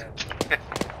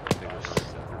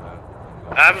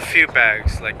 I have a few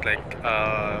bags, like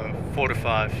 4 to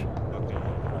 5.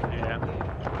 Yeah.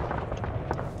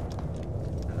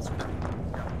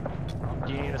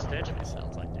 Do you need a stitch? It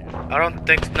sounds like, dude. I don't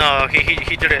think. No,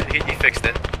 he did it. He fixed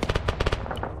it.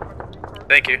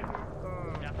 Thank you.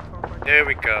 There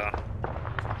we go.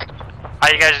 How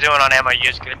you guys doing on ammo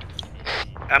use? Good.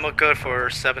 Ammo good for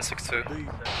 7.62. 10.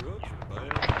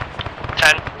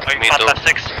 Are you Me pop too. that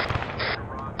 6?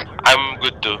 I'm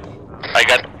good too. I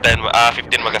got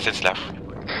 15 magazines left.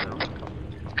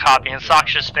 Copy. And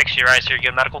socks just fix you, right? So you're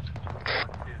good medical?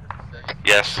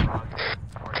 Yes.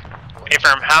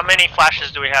 Affirm. How many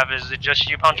flashes do we have? Is it just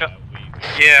you, Poncho?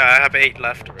 Yeah, I have 8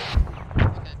 left.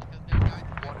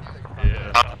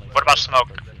 What about smoke?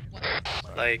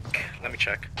 Like, let me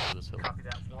check.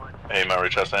 Hey, Maori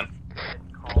Chastain.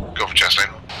 Go for Chastain.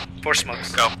 4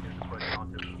 smokes. Go.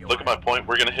 Look at my point.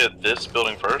 We're gonna hit this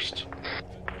building first.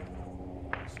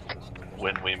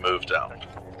 When we move down.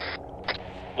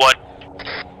 What?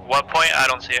 What point? I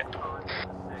don't see it.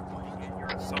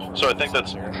 So I think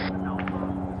that's.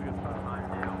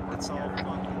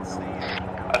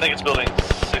 I think it's building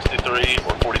 63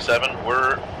 or 47.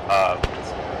 We're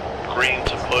green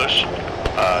to push.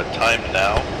 Time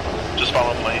now. Just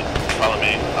follow me. Follow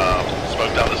me.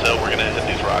 Smoke down this hill. We're gonna hit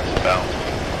these rocks and bounce.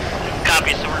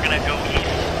 Copy. So we're gonna go east,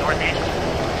 northeast.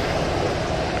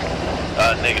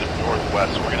 Negative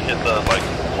northwest. We're gonna hit the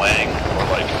Wang or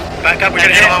Back up. We're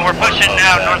gonna hit. We're pushing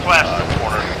now northwest.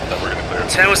 Corner that we're gonna clear.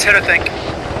 10 was hit, I think.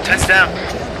 10's down.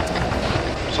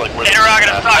 It's like we're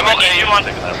Interrogative stock. I'm okay.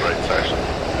 taking that right section.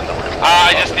 And then we're gonna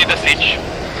I just need a siege.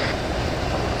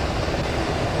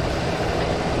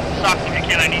 Stock, if you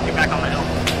can, I need you back on the hill.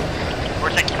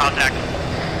 We're taking contact.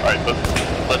 Alright, but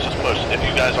let's just push. If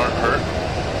you guys aren't hurt,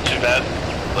 too bad.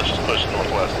 Let's just push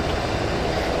northwest.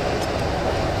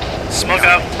 Smoke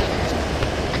out.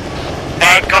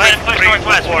 Hey, go ahead and push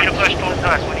northwest. We need to push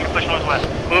northwest. We need to push northwest.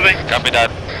 Moving. Copy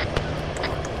that.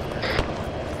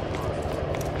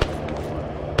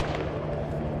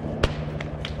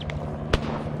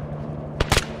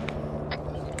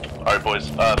 Alright boys,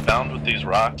 bound with these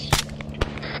rocks.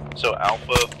 So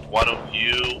Alpha, why don't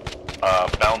you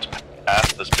bounce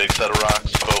past this big set of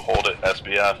rocks, go hold it,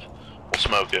 SBF, we'll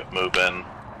smoke it, move in,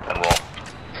 and roll.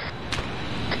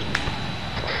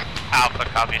 Alpha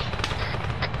copies.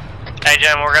 Hey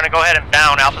Jim, we're gonna go ahead and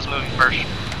bound. Alpha's moving first.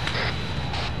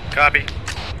 Copy.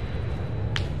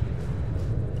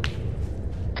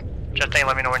 Just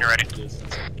let me know when you're ready.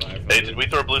 Hey, did we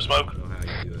throw blue smoke?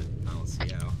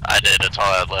 I did, that's all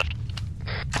I had left.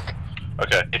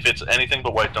 Okay, if it's anything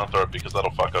but white, don't throw it because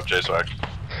that'll fuck up JSWAG.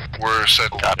 We're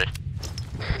set. Copy.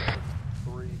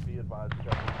 3, be advised, you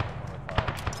got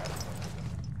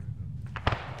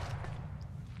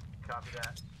Copy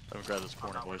that. Let me grab this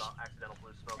corner, boys. Accidental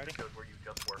blue smoke that goes where you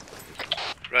just were.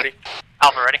 Ready.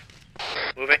 Alpha ready.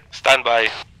 Moving. Stand by.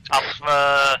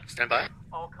 Alpha, Stand by.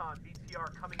 Allcon,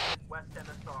 BTR coming in west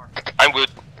MSR. I'm good.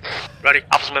 Ready.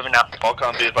 Alpha's moving now.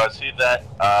 Falcon, be advised, see that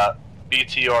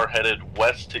BTR headed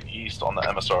west to east on the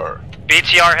MSR.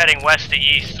 BTR heading west to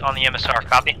east on the MSR.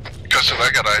 Copy. Custard,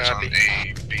 I got eyes on a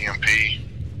BMP.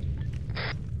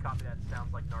 Copy that.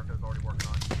 Sounds like Narco's already working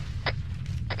on it.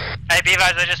 Hey, be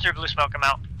advised, I just threw blue smoke. I'm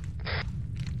out.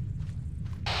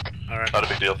 Alright. Not a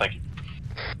big deal, thank you.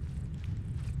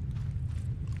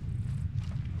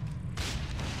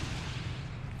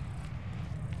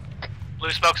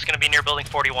 Blue smoke's gonna be near building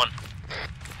 41.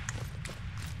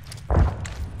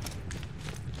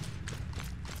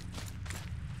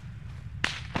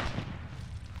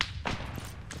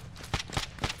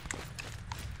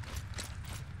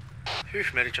 Whew,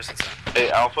 Medi just in time. Hey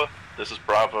Alpha, this is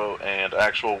Bravo and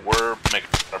Actual, we're making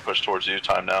our push towards you,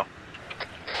 time now.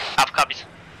 Alpha copies.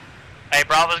 Hey,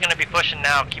 Bravo's gonna be pushing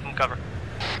now. Keep him cover.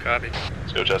 Copy.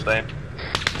 Let's go Chastain.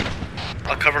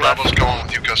 I'll cover left. Bravo's going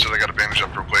with you, Custard. I got a bandage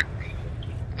up real quick.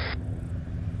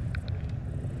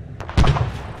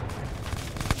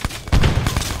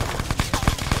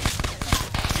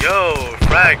 Yo,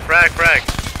 frag.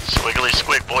 Squiggly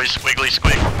squig, boys, squiggly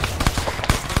squig.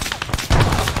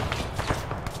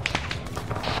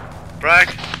 Frag.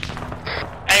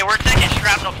 Hey, we're taking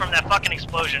shrapnel from that fucking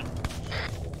explosion.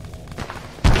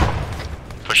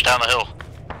 Push down the hill.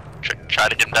 Try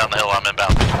to get him down the hill, I'm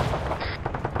inbound.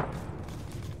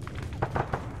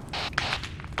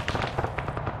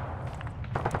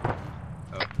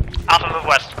 Alpha, move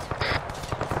west.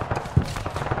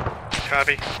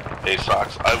 Copy. Hey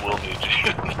Sox, I will need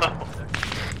you.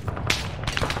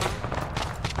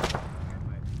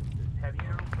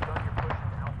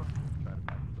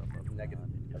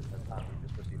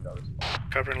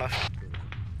 Covering left.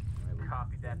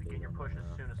 Copy that. Begin your push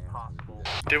as soon as possible.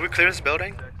 Did we clear this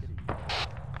building?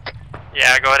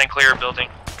 Yeah, go ahead and clear a building.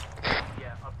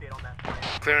 Yeah, update on that plan.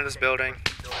 Clearing this building.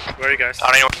 Where are you guys?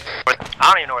 I don't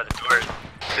even know where the door is.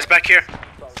 It's back here.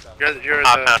 You're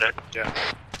I found it. Yeah.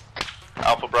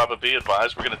 Alpha Bravo, be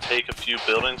advised, we're going to take a few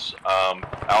buildings.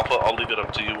 Alpha, I'll leave it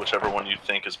up to you, whichever one you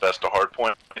think is best to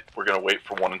hardpoint. We're going to wait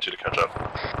for 1 and 2 to catch up.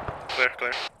 Clear,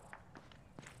 clear.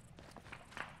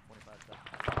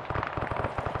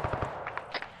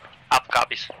 Alpha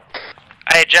copies.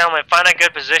 Hey, gentlemen, find a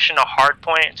good position to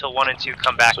hardpoint until 1 and 2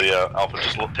 come back. So yeah, Alpha,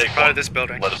 just take Probably this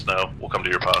building. Let us know. We'll come to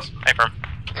your pause. Hey, firm.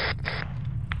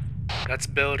 That's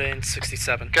building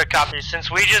 67. Good copy.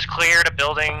 Since we just cleared a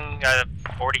building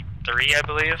 43, I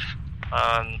believe,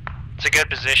 it's a good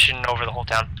position over the whole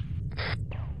town.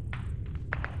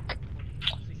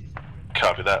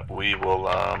 Copy that. We will,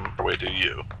 wait, do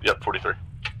you? Yep, 43.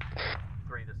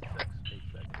 3, this is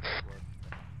 6.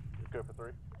 Go for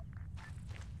 3.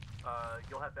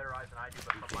 You'll have better eyes than I do,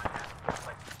 but from my map, it looks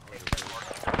like you take that mark.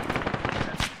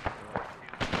 That's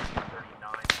 42,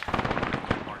 39.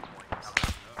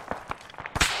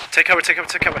 Take cover, take cover,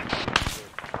 take cover.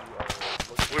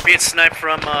 We're being sniped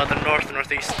from the north and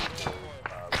northeast.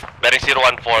 Medic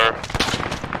 014.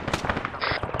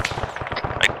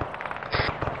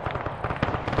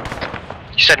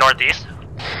 You said northeast?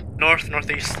 North,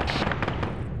 northeast.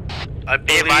 I Be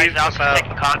believe advised, also about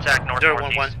taking contact north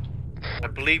 011. I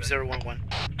believe 011.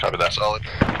 Copy that. Solid.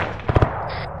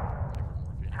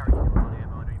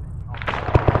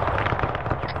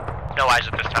 No eyes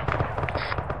at this time.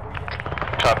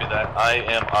 Copy that. I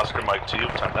am Oscar Mike to you.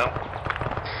 Time now.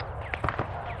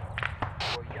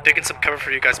 Taking some cover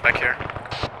for you guys back here.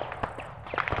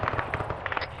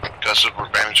 Gus, we're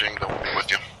bandaging, then we'll be with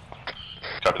you.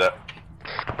 Copy that.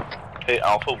 Hey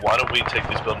Alpha, why don't we take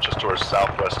these buildings just to our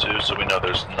southwest too, so we know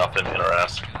there's nothing in our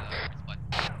ass.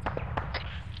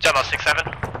 Talking about 6-7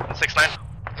 and 6-9?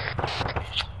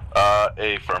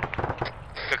 A firm.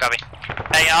 Good copy.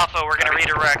 Hey Alpha, we're gonna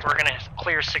redirect. We're gonna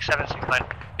clear 6-7, 6-9.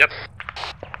 Yep.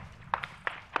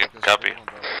 Copy.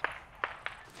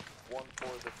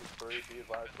 1-4, this is 3. Be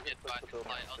advised, we're going to the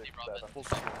building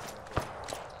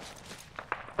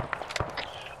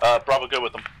 6-7. Bravo, go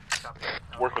with them.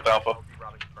 Work with Alpha.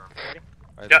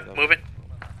 Yep, moving.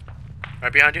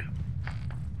 Right behind you.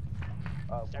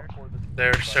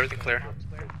 There's everything clear.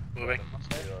 Moving.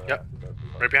 Yep.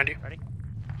 Right behind you.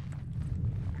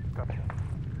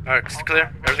 Alright, it's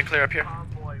clear. Everything clear up here.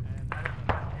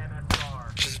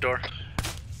 Just the door.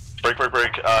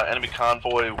 Break. Enemy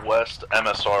convoy west,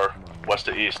 MSR, west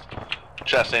to east.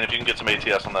 Chastain, if you can get some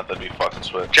ATS on that, that'd be fucking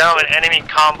sweet. Gentlemen, enemy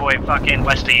convoy fucking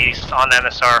west to east on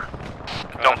MSR.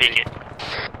 Don't peek it.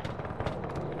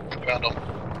 Found him.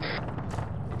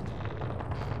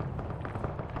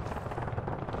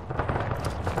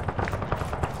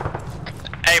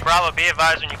 Hey Bravo, be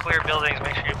advised when you clear buildings,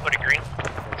 make sure you put it green.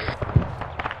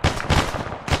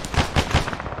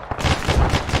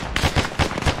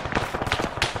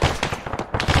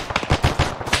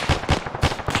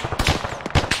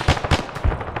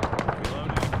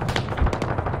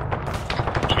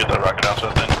 Did you get that rocket out to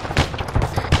that thing?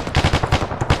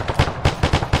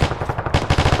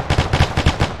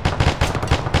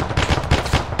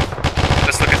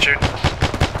 Let's look at you.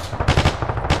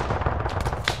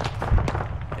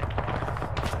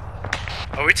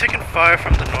 Are we taking fire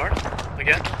from the north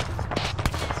again?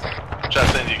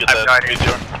 Chastain, you get that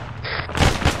meteor?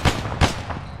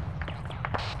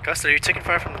 Gus, are you taking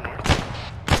fire from the north?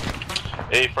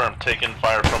 A firm, taking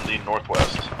fire from the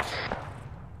northwest.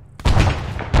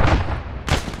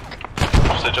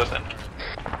 Did you say Justin?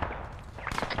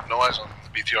 No eyes on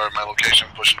the BTR at my location,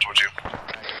 pushing towards you.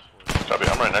 Copy,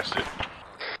 I'm right next to you.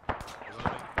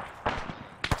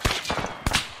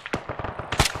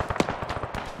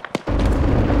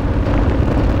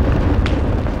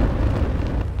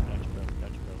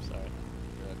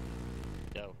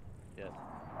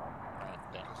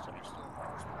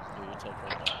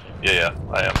 Yeah,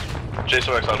 I am.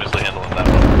 JSOX obviously handling that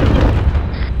one.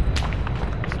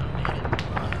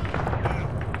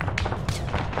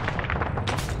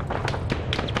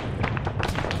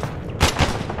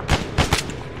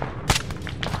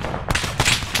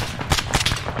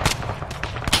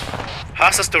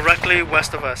 Hostiles directly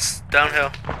west of us,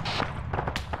 downhill.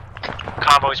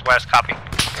 Convoys west, copy.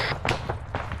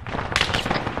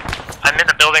 I'm in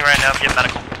the building right now, get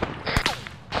medical.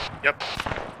 Yep.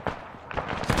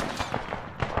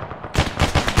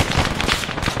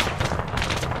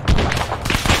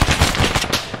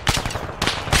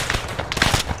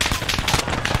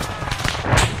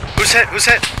 Who's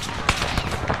hit?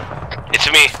 It's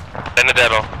It's me,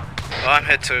 Benedetto. Oh, I'm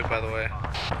hit too, by the way.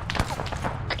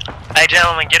 Hey,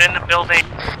 gentlemen, get in the building.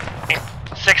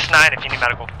 6-9 if you need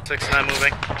medical. 6-9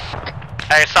 moving.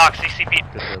 Hey, Sock, CCP.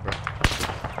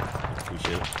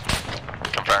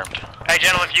 Confirmed. Hey,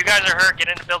 gentlemen, if you guys are hurt, get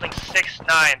into building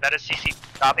 6-9. That is CCP.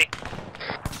 Copy.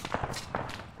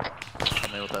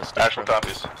 Actual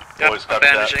copies. Yep, Always copy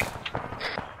bandaging. that.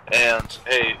 And,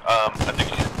 hey, I think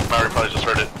Maori probably just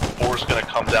heard it. 4's gonna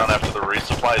come down after the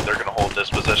resupply. They're gonna hold this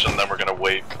position, then we're gonna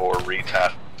wait for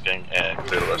retasking and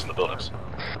clear the rest of the buildings.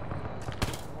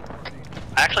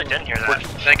 I actually didn't hear that.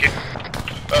 Thank you.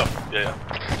 Oh, yeah.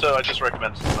 So I just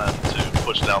recommend them to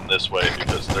push down this way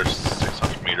because they're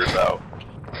 600 meters out.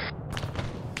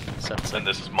 And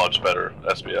this is much better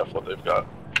SBF, what they've got.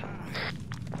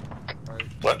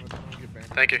 What?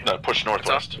 Thank you. No, push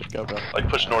northwest. Go, bro. Like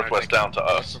push northwest down to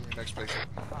us.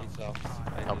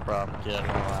 No problem. Get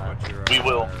We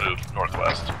will move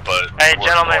northwest, but... Hey,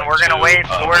 gentlemen, we're gonna wait.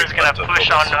 4 is gonna to push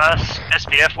focus. on us,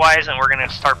 SBF-wise, and we're gonna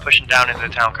start pushing down into the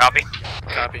town. Copy?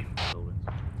 Copy.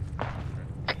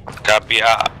 Copy.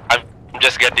 I'm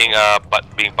just getting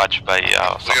being patched by We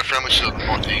got friendly to the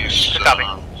northeast. Copy.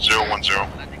 010.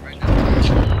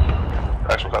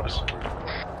 Actual copies.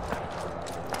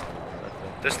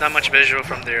 There's not much visual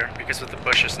from there because of the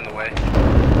bushes in the way.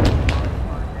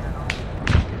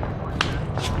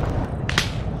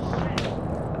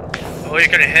 Oh, you're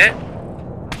gonna hit?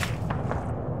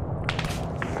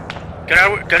 Get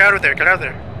out of there, get out of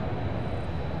there.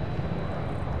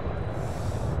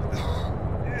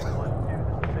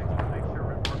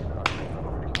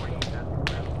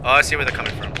 Oh, I see where they're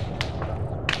coming from.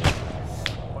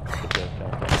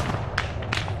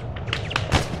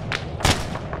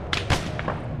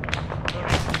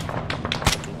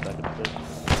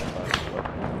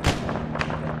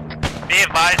 Be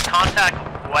advised, contact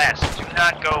west. Do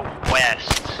not go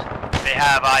west. They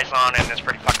have eyes on it and it's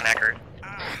pretty fucking accurate.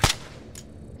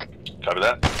 Copy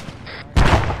that.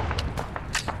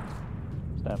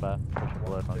 Stand by. Push your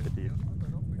blood on the deep.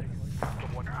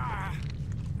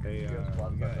 Hey, we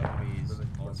got enemies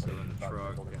also in the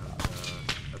truck and up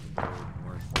the road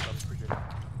north.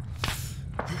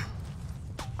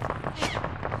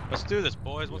 Let's do this,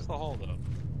 boys. What's the hold up?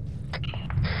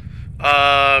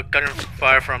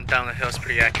 Gunfire from down the hill is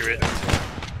pretty accurate.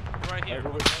 Right here.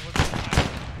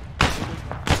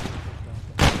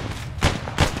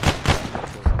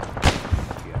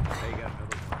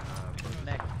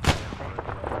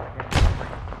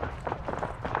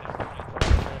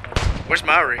 Where's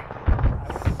Maori?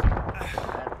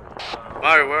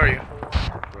 Maori, where are you?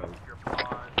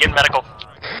 Get medical.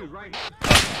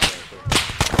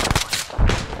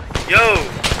 Yo!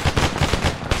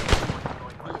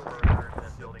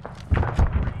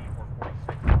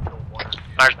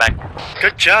 Fire's back.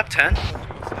 Good job, 10.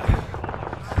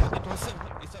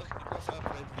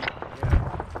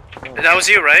 That was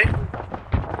you, right?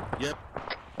 Yep.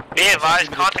 Be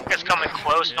advised, contact is coming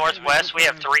close northwest. We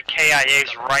have 3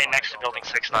 KIAs right next to building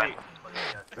 6-9.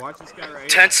 Watch this guy right here.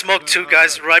 10 smoke, 2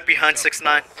 guys right behind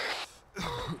 6-9.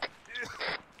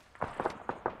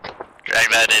 Drag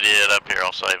that idiot up here,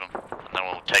 I'll save him. And then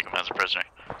we'll take him as a prisoner.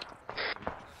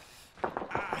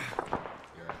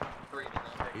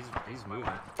 He's moving.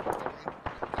 Yep,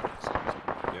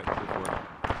 good work.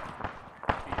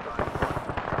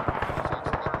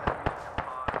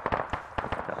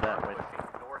 Got that, wait.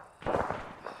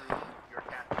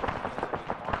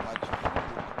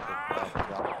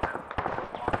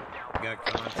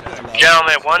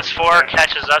 Gentlemen, once 4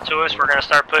 catches up to us, we're going to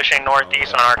start pushing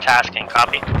northeast on our tasking.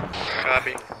 Copy?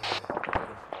 Copy.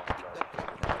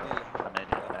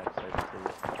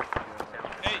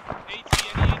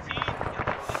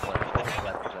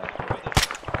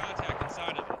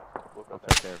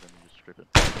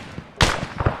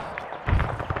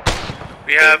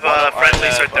 We have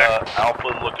friendlies right there. Alpha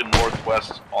looking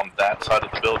northwest on that side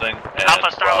of the building. And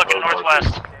Alpha, start looking Bravo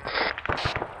northwest.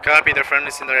 Copy, they're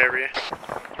friendlies in their area.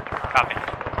 Copy.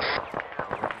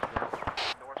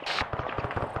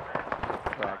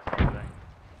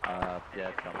 Yeah,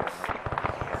 it's coming.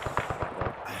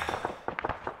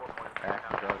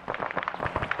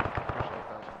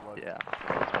 Yeah.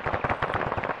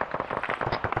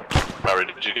 Maori,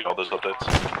 did you get all those updates?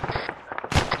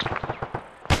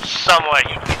 Somewhat.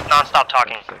 Non-stop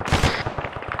talking.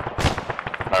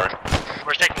 Maori?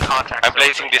 We're taking contact. I'm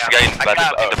placing this guy in the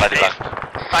body block.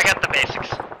 I got the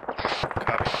basics.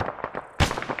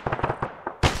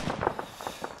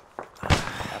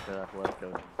 After that, let's go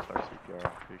and start CPR.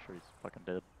 I'm pretty sure he's fucking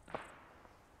dead.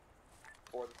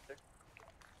 4 to 6.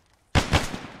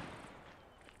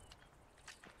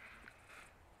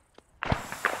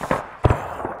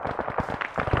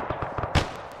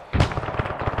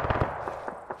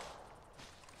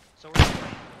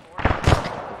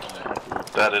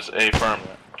 That is a firm.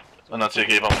 Enuncia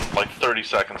gave him like 30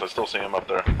 seconds. I still see him up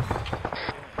there.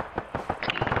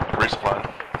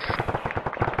 Resupplying.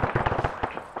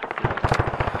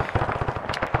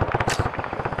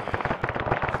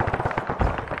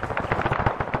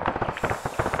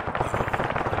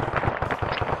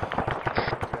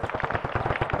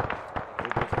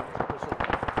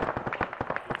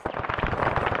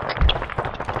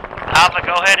 Alpha,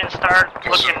 go ahead and start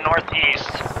looking northeast.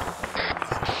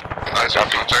 Eyes on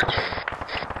contact.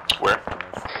 Where?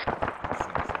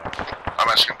 I'm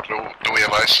asking, do we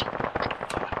have ice?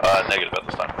 Negative at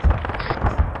this time.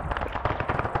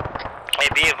 Hey,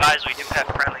 be advised, we do have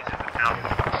friendlies in the town.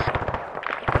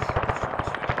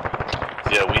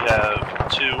 Yeah, we have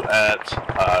 2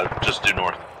 at just due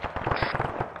north.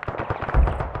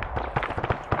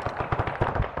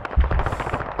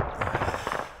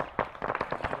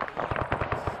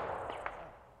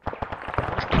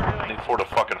 I need 4 to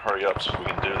fucking hurry up so we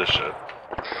can do this shit.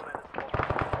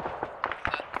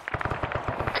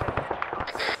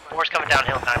 4's coming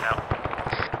downhill time now.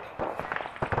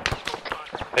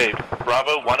 Hey,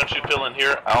 Bravo, why don't you fill in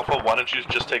here? Alpha, why don't you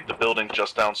just take the building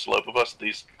just down slope of us?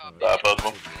 These, both of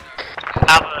them.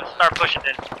 Alpha, start pushing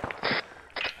in.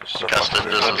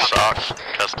 Custard, this is Sox.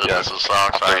 Custard, this is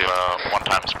Sox. I'm one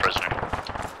times prisoner.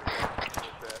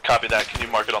 Copy that. Can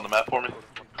you mark it on the map for me?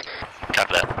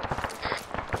 Copy that.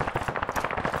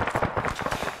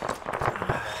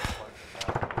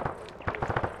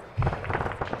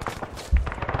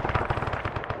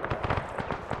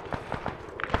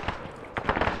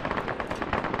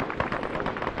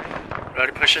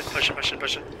 Ready, push it.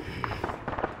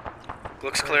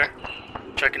 Looks clear.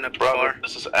 Checking up the Bravo, bar.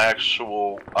 this is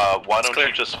actual. Why don't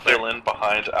you just fill in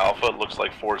behind Alpha? It looks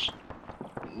like 4's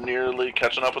nearly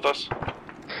catching up with us.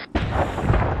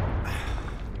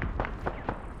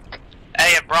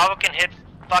 Hey, if Bravo can hit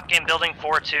fucking building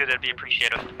 4 too, that'd be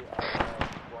appreciative.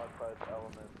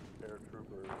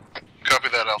 Copy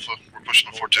that, Alpha. We're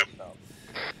pushing the 4-2.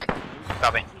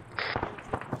 Copy.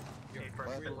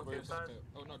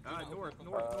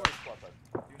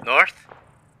 North?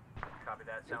 Copy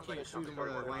that. Sounds like Shoot him with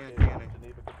a land cannon.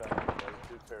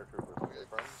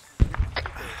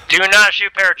 Do not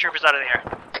shoot paratroopers out of the air.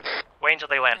 Wait until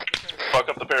they land. Fuck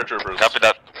up the paratroopers. Copy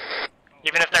that.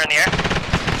 Even if they're in the air?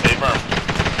 Hey, firm.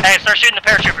 Hey, start shooting the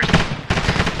paratroopers.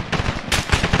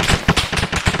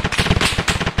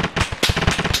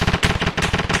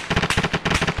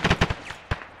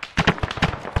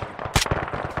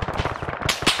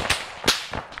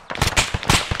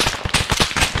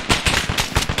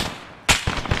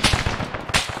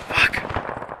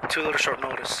 Too little short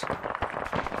notice.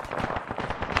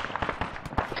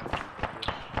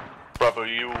 Bravo,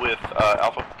 you with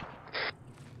Alpha?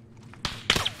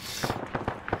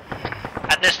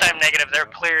 At this time, negative. They're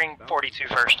clearing 42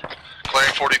 first.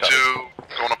 Clearing 42,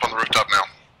 going up on the rooftop now.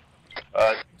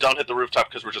 Don't hit the rooftop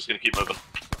because we're just gonna keep moving.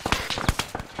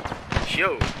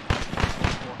 Yo.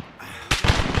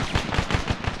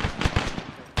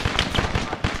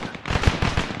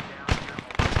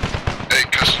 Hey,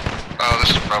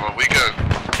 this is Bravo. We got a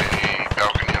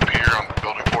balcony up here on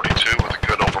building 42 with a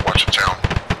good overwatch of town.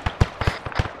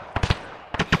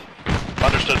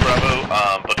 Understood, Bravo.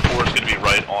 But 4 is gonna be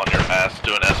right on your ass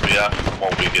doing SBF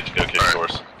while we get to go kick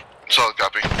doors. Solid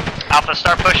copy. Alpha,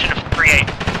 start pushing to 3-8.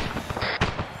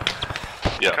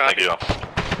 Yeah, Copy. thank you.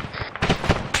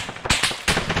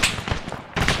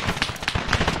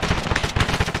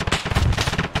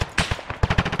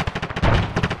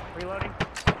 Reloading.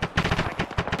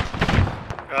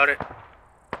 Got it.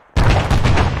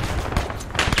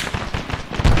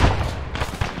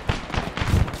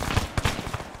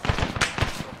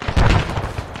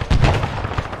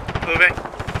 Moving.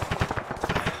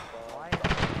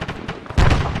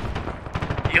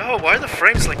 Yo, why are the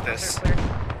frames like this?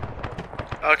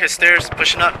 Okay, stairs,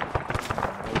 pushing up.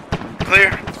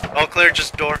 Clear. All clear,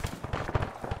 just door.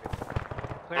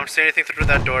 I don't see anything through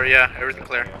that door, yeah, everything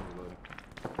clear.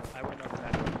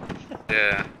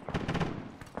 Yeah.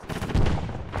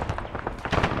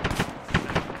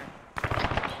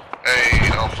 Hey,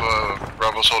 Alpha,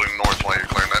 Bravo's holding north while you're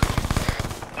clearing that.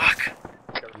 Fuck.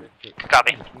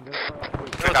 Copy.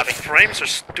 No, the frames are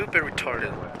stupid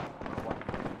retarded.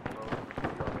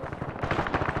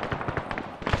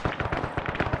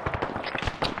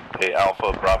 Hey,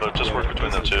 Alpha, Bravo, just work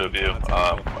between the two of you.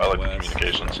 I like the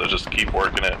communication, so just keep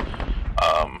working it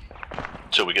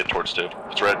till we get towards 2. If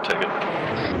it's red, take it.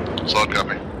 Solid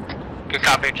copy. Good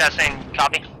copy. Testing.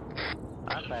 Copy.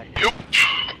 Yep.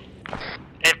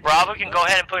 If Bravo can go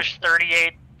ahead and push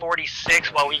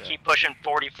 38-46 while we keep pushing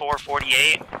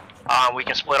 44-48, we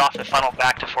can split off the funnel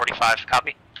back to 45.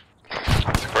 Copy.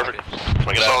 Perfect.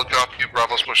 Swing it out. Solid copy.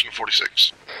 Bravo's pushing to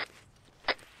 46.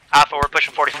 Alpha, we're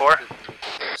pushing 44.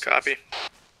 Copy.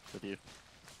 With you.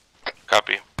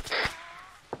 Copy.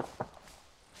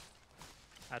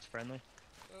 That's friendly.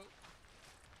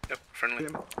 Yep, friendly.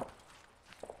 Where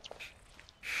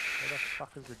the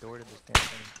fuck is the door to this damn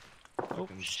thing? Oh,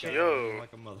 shit. Yo.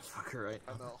 Like a motherfucker right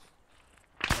now.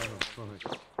 I know. Oh,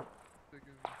 fuck.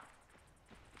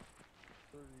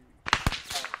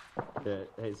 Yeah,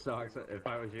 hey, Socks, if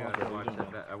I was you, I'd watch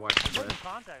that. I watched the west.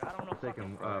 Contact. I don't know.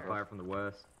 Taking fire from the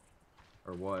west.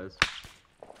 Or was.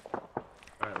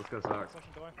 Alright, let's go, Socks.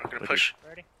 I'm gonna push.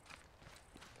 Ready?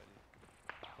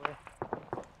 Clear.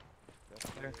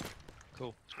 Clear.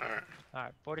 Cool. Alright.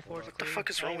 Alright, 44 is What the fuck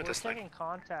is wrong with this We're thing? taking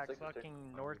contact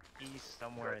fucking northeast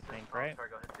somewhere, I think, right?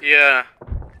 Yeah.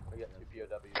 We got 2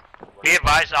 POWs. Be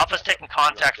advised, Alpha's taking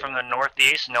contact from the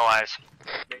northeast, no eyes.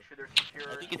 Make sure they're secure.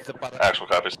 I think it's the Actual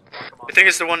copies. You think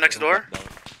it's the one next door?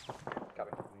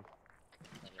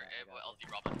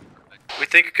 We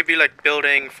think it could be like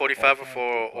building 45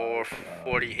 or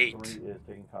 48. Is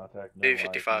taking contact. Maybe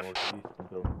 55. Northeast from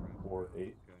building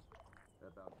 48.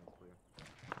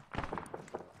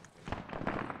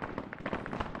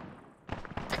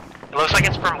 It looks like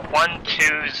it's from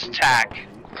 1-2's tack.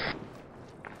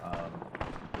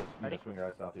 Just swing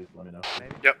right southeast, let me know.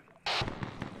 Yep.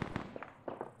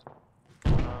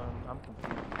 I'm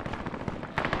confused.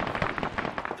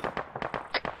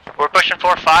 We're pushing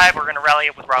 4-5, we're gonna rally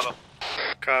up with Bravo.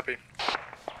 Copy.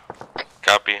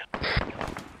 Copy.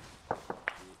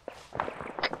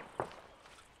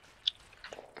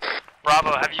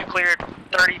 Bravo, have you cleared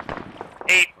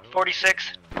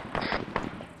 38-46?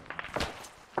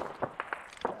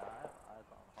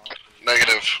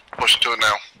 Negative. Push to it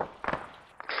now.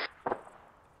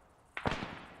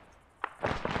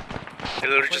 They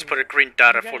literally just put a green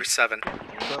dot at 47.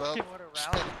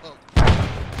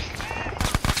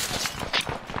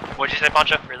 What'd you say,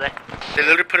 Poncho? Really? They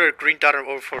literally put a green dot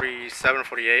over 47,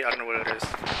 48. I don't know what it is.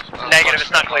 Negative, it's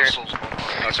not cleared.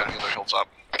 Okay. The hilltop.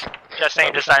 Just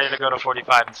saying, decided to go to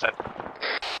 45 instead.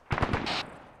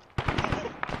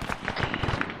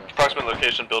 Approximate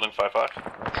location, building 5-5.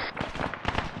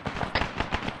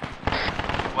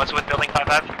 What's with building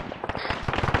 5-5?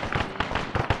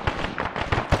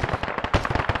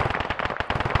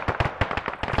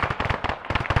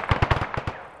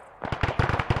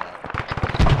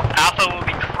 Alpha will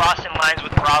be crossing lines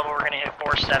with Bravo. We're gonna hit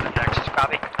 4-7 next.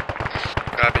 Copy?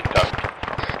 Copy.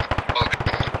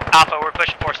 Alpha, we're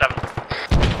pushing 4-7.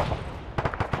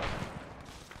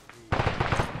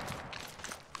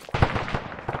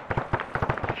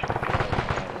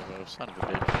 Son of a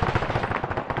bitch.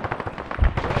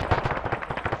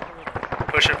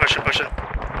 Push it, push it, push it.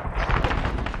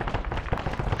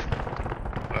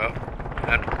 Well,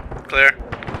 and clear.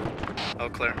 All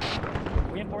clear.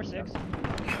 We in 4-6?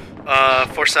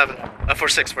 4-7.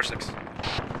 4-6, 4-6.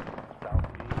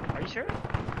 Are you sure?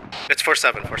 It's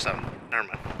 4-7, 4-7. Never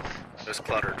mind. It was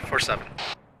cluttered. 4-7.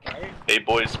 Hey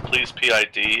boys, please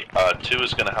PID. 2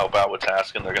 is gonna help out with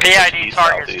tasking. They're gonna push PID east,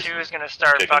 targets, southeast, 2 is gonna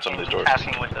start kicking some fucking of these doors.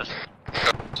 tasking with us.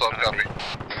 Solid copy.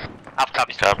 Alpha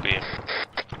copies. Copy.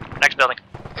 Next building.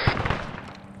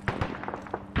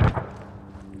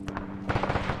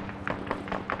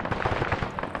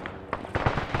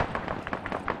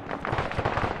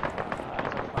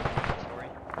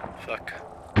 Fuck.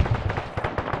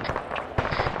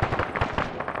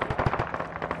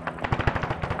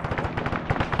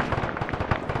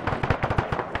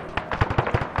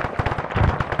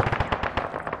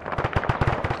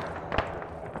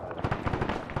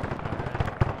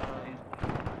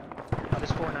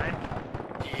 This 4-9?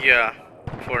 Yeah.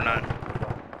 4-9.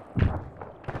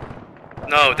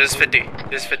 No, this is 50.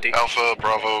 This is 50. Alpha,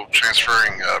 Bravo,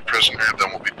 transferring prisoner, then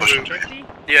we'll be pushing to you.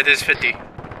 Yeah, this is 50.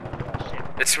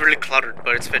 It's really cluttered,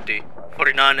 but it's 50.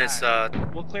 49 is,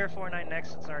 We'll clear 4-9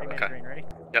 next. It's already made Okay. green. Ready?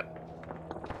 Yep.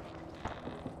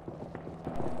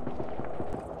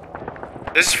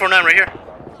 This is 4-9 right here.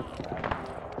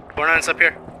 4-9 is up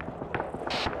here.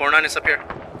 4-9 is up here.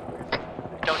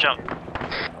 Don't jump.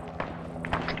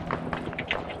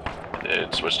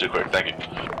 It switched too quick, thank you.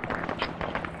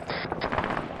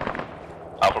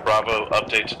 Alpha Bravo,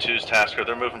 update to 2's tasker.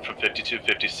 They're moving from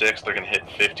 52-56. They're gonna hit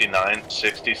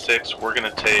 59-66. We're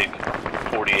gonna take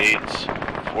 48,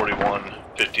 41,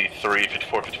 53,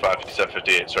 54, 55, 57,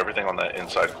 58. So everything on that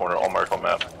inside corner, all marked on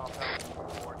map.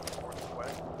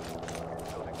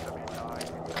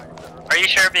 Are you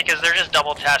sure? Because they're just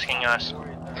double tasking us.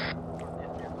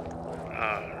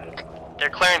 They're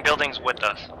clearing buildings with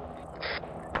us.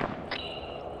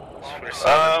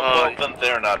 Well, then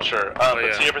they're not sure. But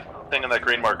yeah. see, Thing in that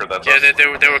green marker, that's Yeah, us. they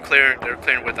were clearing. They were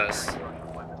clearing with us.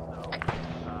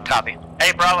 Copy.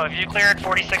 Hey, Bravo, have you cleared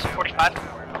 46 and 45?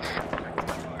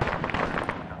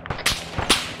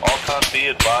 All cons be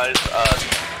advised,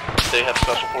 they have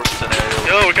special forces scenarios.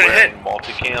 Yo, we're gonna hit.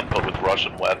 Multicam, but with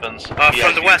Russian weapons.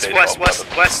 From the west.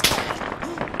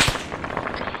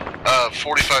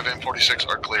 45 and 46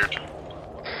 are cleared.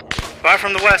 Fire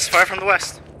from the west. Fire from the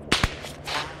west.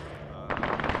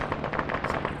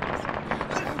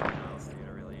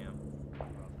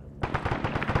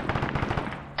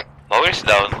 Mower's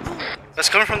down. That's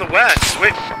coming from the west.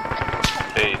 Wait.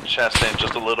 Hey, Chastain,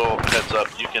 just a little heads up.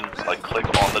 You can like click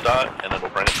on the dot, and it'll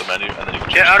bring up the menu, and then you can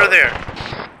Get out of there.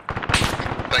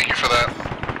 Thank you for that.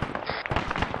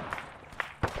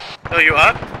 Oh, you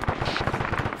up?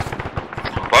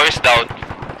 Mower's down.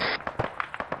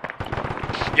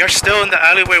 You're still in the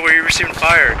alleyway where you're receiving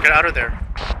fire. Get out of there.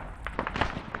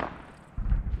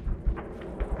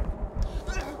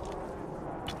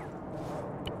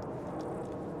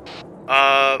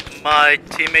 My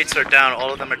teammates are down.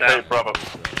 All of them are down. Hey, Bravo.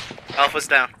 Alpha's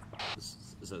down. Is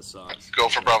that socks? Go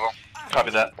for Bravo. Copy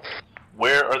that.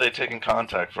 Where are they taking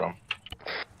contact from?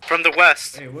 From the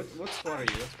west. Hey, what squad are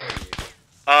you?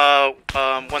 What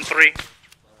squad are you? 1-3.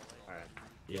 Alright.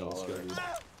 Yeah, let's go, dude.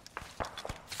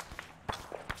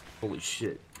 Holy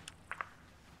shit.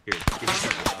 Here, give me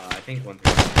something. I think 1-3.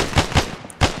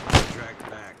 Drag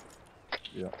back.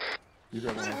 Yeah. You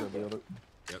got one, I got the other.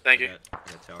 Yep, Thank you.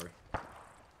 That tower.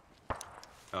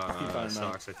 Keep firing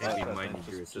Socks, I think we might need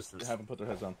your assistance. Just have them put their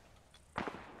heads on.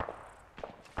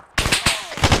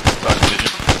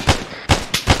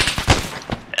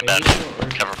 And then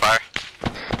cover fire.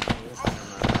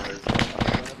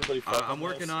 I'm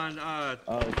working on I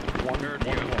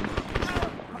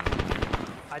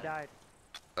died.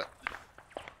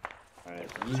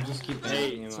 Alright, you just keep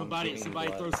Hey, somebody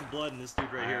throw some blood in this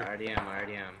dude right here. I already am.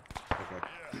 Okay.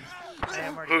 I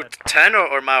am already Who, dead. 10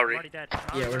 or Maori? I'm already dead.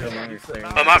 Yeah, we're done.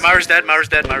 Oh, Maori's dead. Maori's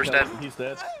dead. Maori's dead. He's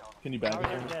dead. Can you bag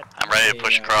him? I'm ready to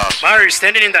push across. Maori, you're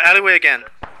standing in the alleyway again.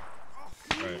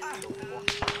 Alright.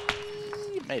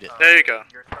 You made it. There you go.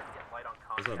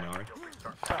 What's up, Maori?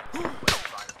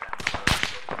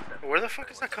 Where the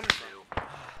fuck is that coming from?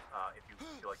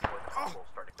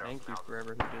 Thank you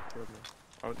forever who just killed me.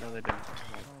 Oh, no, they didn't.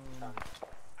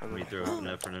 Let me throw an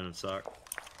afternoon and sock.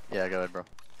 Yeah, go ahead, bro.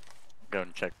 Go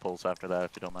and check pulse after that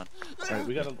if you don't mind. Alright,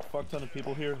 we got a fuck ton of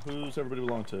people here. Who's everybody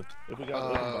belong to? If we got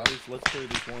open bodies, let's clear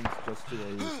these ones just to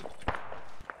our east.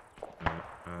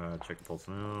 Alright, check the pulse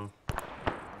now.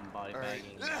 I'm body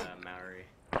bagging Maori.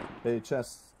 Hey,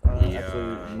 Chess. Yeah,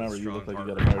 actually, Maori, you strong look like you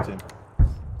part. got a fire team.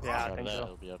 Yeah, I think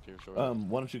so. Be up here shortly.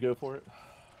 Why don't you go for it?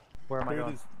 Where am I Clear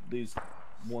going? these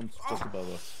ones just above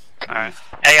us. Alright.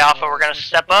 Hey, Alpha, we're gonna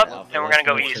step up, and we're gonna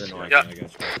go east. Yeah.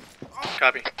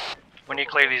 Copy. When you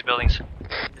clear these buildings.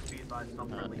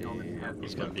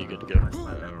 He's gonna be good to go. I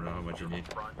don't know how much you need.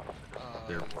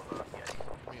 There.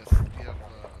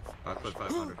 I put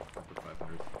 500. I put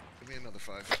 500. Give me another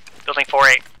 5. Building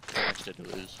 4-8. How much did we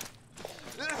lose?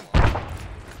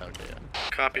 Okay, yeah.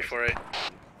 Copy 4-8.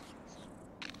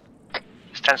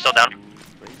 Is 10 still down?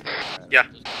 Yeah.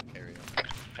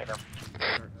 Hey, bro.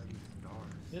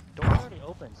 The door's already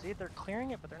open. See, they're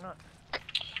clearing it, but they're not.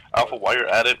 Alpha, while you're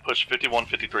at it, push 51,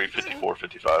 53, 54,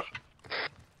 55.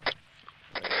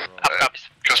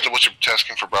 Custa, what's your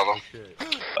tasking for Bravo?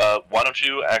 Why don't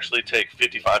you actually take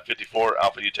 55, 54,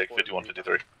 Alpha, you take 51,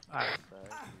 53. Alright.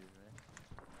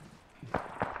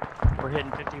 We're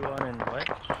hitting 51 and what?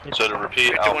 So to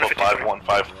repeat, Alpha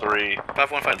 5153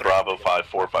 and Bravo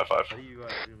 5455.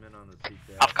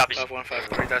 Alpha copies.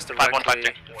 5153, that's directly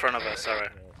in front of us,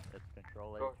 alright.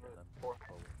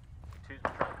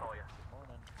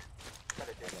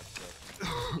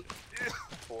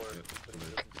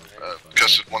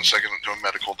 Custa, 1 second, doing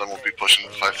medical, then we'll be pushing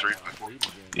 5-3.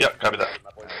 Yeah, copy that.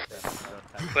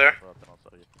 Clear?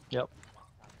 Yep.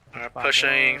 Alright,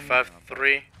 pushing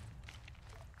 5-3.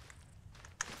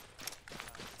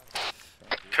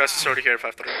 Cuss is already here at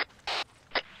 5-3.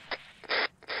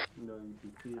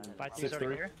 5-3's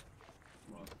already here?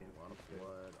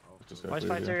 Why is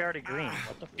clear 5-3 here. already green?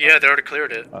 What the fuck? Yeah, they already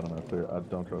cleared it. I don't know, clear. I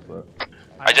don't trust that.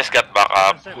 I just got back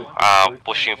up,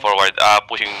 pushing forward,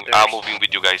 moving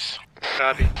with you guys.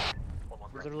 Copy.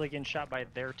 We're literally getting shot by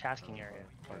their tasking area.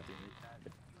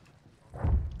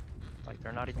 Like,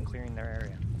 they're not even clearing their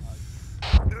area.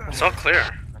 It's all clear.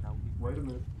 Wait a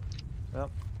minute. Yep.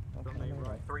 Okay,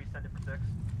 right. 3, send it for 6.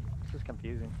 This is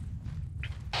confusing.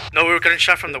 No, we were getting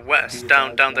shot from the west,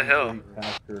 down the hill.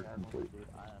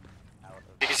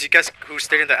 Because you guys who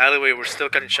stayed in the alleyway were still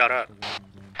getting shot up.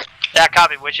 Yeah,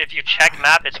 copy, which if you check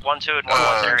map, it's 1-2 in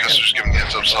northwest area. Guess who's giving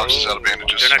heads up, Socks is out of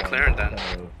bandages. They're not clearing then.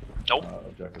 Nope.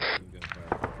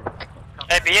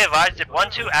 Hey, be advised, did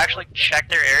 1-2 actually check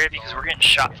their area because we're getting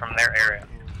shot from their area?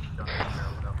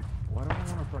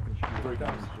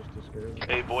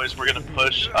 Hey boys, we're gonna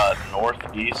push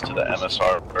northeast to the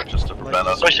MSR just to prevent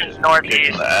us Pushing from northeast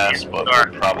kicking the ass, but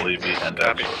we'll probably be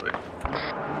index shortly.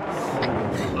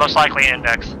 Most likely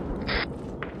index.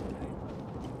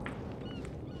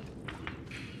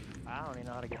 I don't even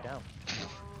know how to get down.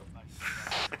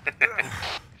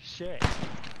 Shit.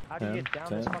 How do you get down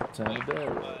this fucking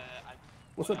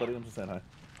What's up, buddy? I'm just saying hi.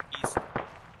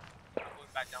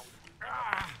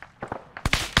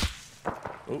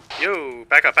 Oh. Yo,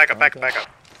 back up. Contact.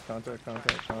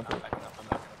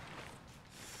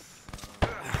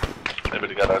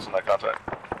 Anybody got eyes on that contact?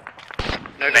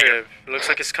 Negative. It looks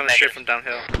like it's coming straight from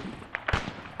downhill.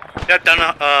 Yeah, down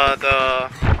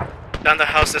the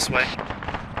house this way.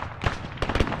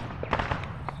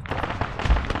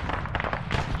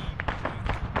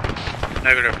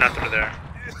 Negative, not through there.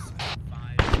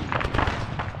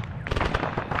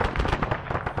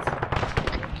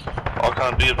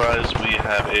 Alcon, be advised, we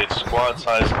have a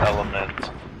squad-sized element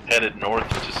headed north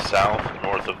to south,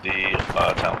 north of the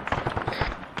town.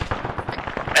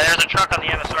 And there's a truck on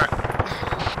the MSR.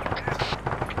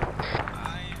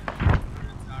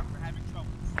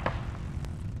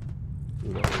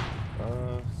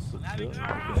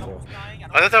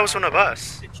 I thought that was one of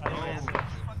us.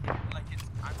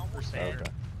 Okay.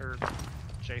 Or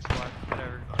J Squad,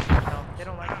 whatever. No, they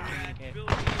don't like to communicate.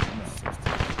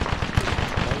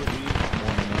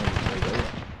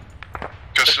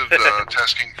 Just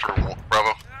tasking for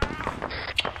Bravo.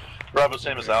 Bravo,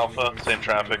 same as Alpha, same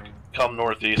traffic. Come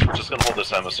northeast, we're just gonna hold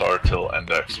this MSR till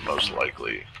index, most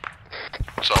likely.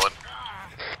 Solid.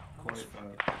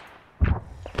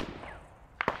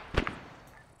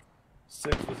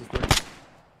 Six versus 3.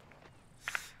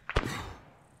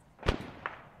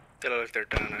 They look like they're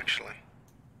done, actually.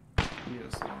 He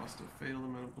has lost a fatal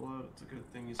amount of blood. It's a good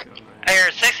thing he's got an Hey,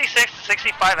 are 66 to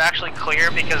 65 actually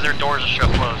clear because their doors are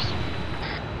shut closed?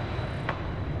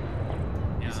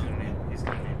 He's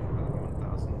gonna need about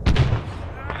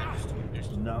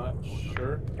 1,000. Not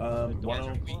sure. Why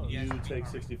don't you take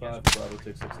 65, Bravo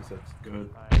take 66. Good.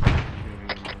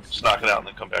 Just knock it out and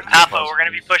then come back to Alpha, we're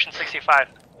gonna be pushing 65.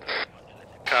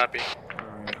 Copy.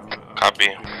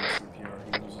 Copy.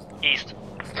 East.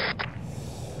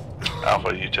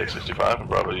 Alpha, you take 65, and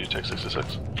Bravo, you take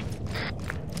 66.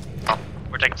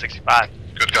 We're taking 65.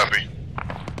 Good copy.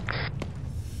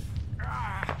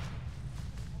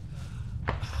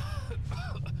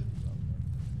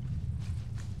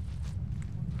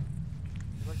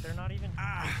 Look, they're not even.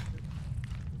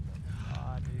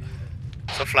 Dude.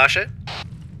 So flash it?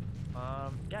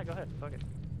 Yeah, go ahead. Fuck it.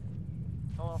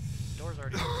 Oh well, door's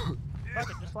already. Fuck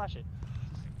it, just flash it.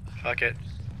 Fuck it.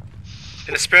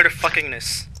 In the spirit of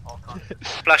fuckingness.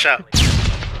 Flash out.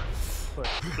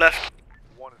 Left.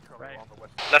 Right.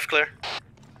 Left clear.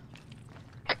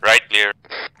 Right clear.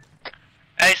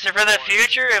 Hey, so for the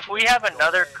future, if we have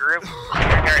another group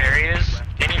clearing our areas,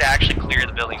 they need to actually clear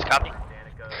the buildings. Copy?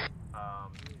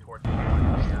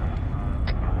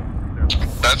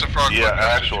 That's a frog. Yeah,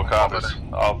 actual copies.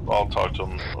 I'll talk to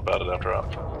them about it after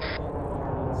Alpha.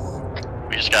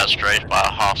 We just got strafed by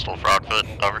a hostile Frogfoot.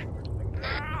 Over.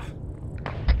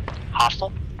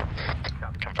 Hostile?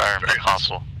 Confirmed.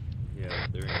 Hostile. Yeah,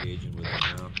 they're engaging with him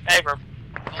now. Hey, bro.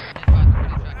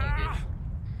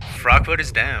 Frogfoot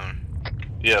is down.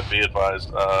 Yeah, be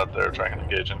advised, they're trying to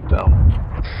engage him down.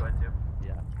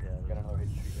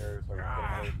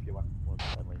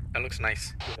 That looks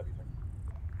nice.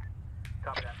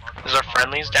 Is our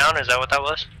friendlies down? Is that what that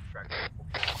was?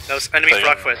 That was enemy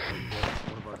Frogfoot.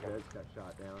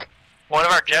 One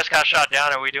of our jets got shot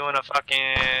down. Are we doing a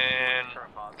fucking...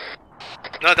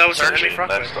 No, that was enemy Next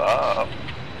Frogfoot. up.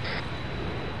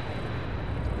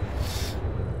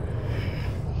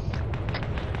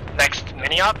 Next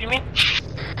mini-op, you mean?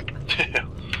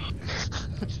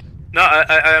 No,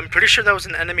 I'm pretty sure that was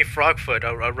an enemy Frogfoot,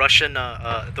 a Russian,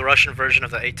 the Russian version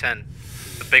of the A-10,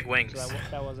 the big wings. So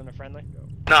that wasn't a friendly?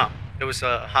 No, it was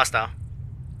hostile.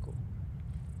 Cool.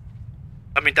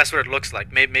 I mean, that's what it looks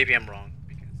like. Maybe I'm wrong.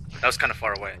 That was kind of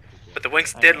far away. But the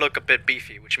wings did look a bit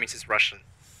beefy, which means it's Russian.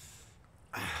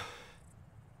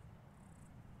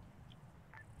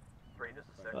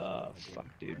 Fuck,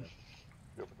 dude.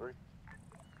 Go for 3.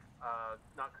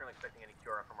 Not currently expecting any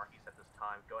QRF from our east at this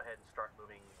time. Go ahead and start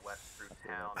moving west through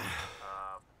town.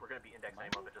 We're going to be indexing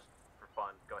them, but just for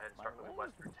fun, go ahead and start moving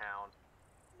west through town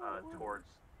towards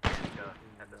Tanaka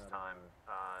at this time.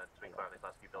 To be clear on these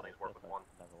last few buildings, work with one.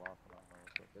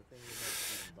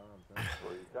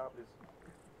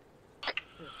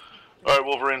 Alright,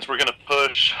 Wolverines, we're gonna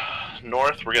push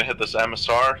north, we're gonna hit this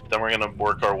MSR, then we're gonna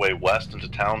work our way west into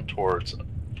town towards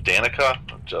Danica,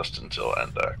 just until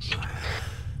Index.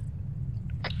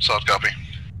 Solid copy.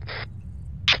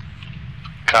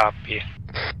 Copy.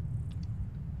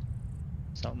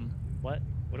 Something. What?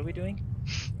 What are we doing?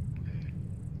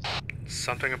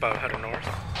 Something about heading north.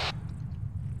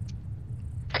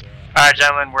 Alright,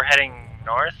 gentlemen, we're heading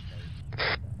north.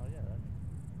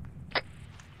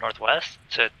 Northwest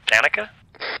to Danica?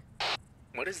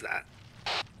 What is that?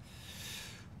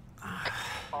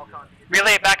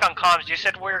 Relay back on comms. You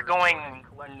said we're going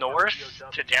north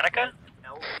to Danica?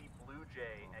 LZ Blue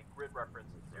Jay at grid reference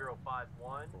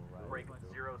 051, break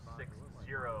 060.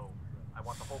 I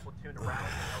want the whole platoon to rally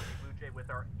LZ Blue Jay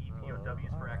with our EPOWs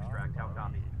for extract. How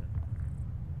copy?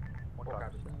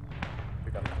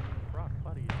 Rock,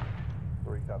 buddy.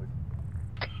 3 copies.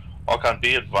 Alcon,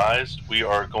 be advised, we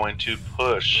are going to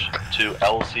push to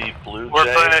LZ Blue Jay.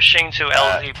 We're pushing to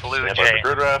LZ Blue Jay.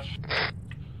 Grid ref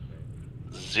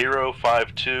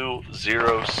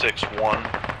 052061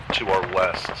 to our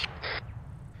west.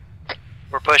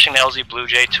 We're pushing LZ Blue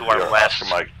Jay to our west.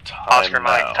 Oscar Mike, time Oscar now.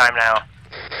 Mike, time now.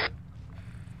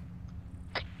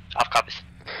 Off copies.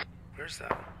 Where's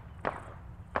that?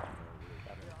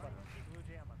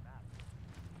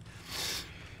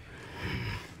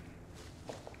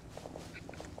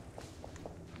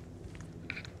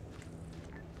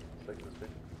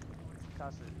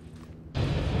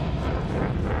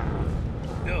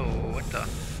 Yo, what the?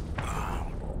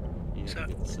 Is that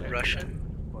Russian?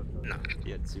 No.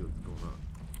 Yeah, let's see what's going on.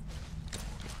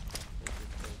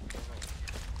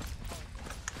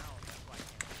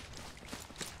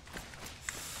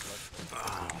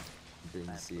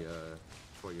 Didn't see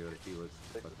Toyota Helix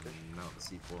fucking mount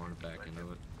C4 on the back end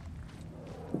of it.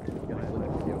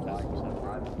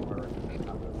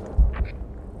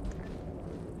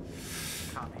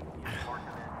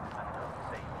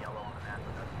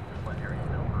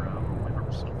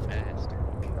 So fast.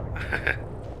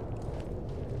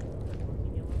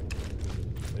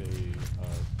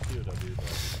 POW,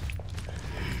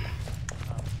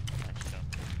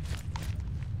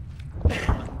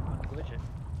 Glitch it.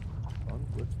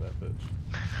 unglitch that bitch.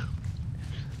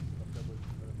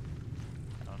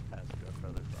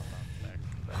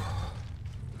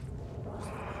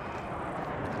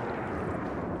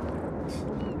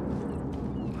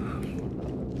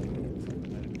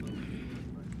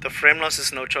 The frame loss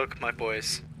is no joke, my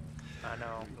boys. I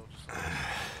know. I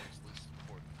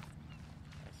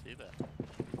see that.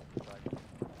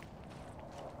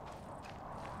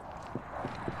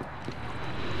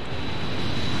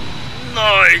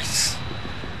 Nice!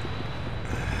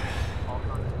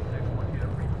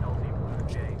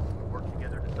 Work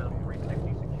together to set up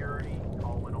 360 security.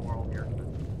 Call when overall here.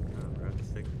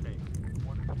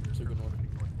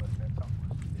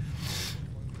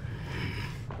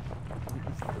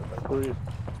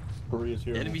 Three is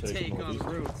here. Enemy We'll take tank him on the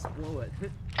northeast. road, blow it.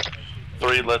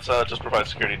 3, let's just provide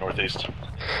security northeast.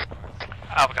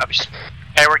 Alpha copies.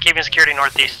 Hey, we're keeping security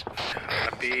northeast.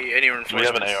 Be any Do we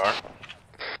have an AR?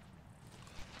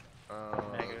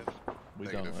 Negative. We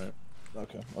don't, right?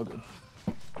 Okay, all good.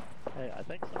 Hey, I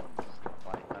think someone's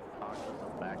like that Takistan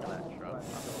on the back of that truck.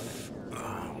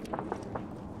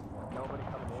 Nobody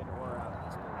coming in or out.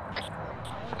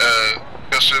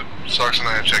 Gusted, Sox and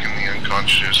I are checking the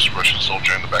unconscious Russian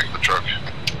soldier in the back of the truck.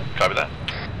 Copy that.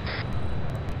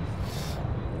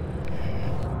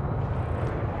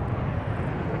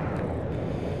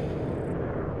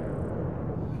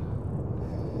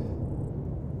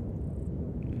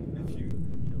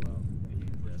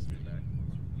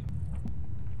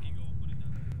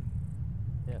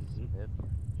 Yes, Smith.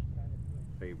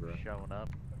 Favor. Showing up.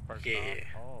 First Yeah.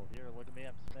 off, oh, here, look at me,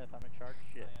 I'm Smith, I'm in charge.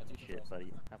 Shit, buddy.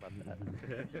 How about that?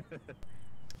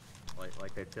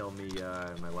 like they tell me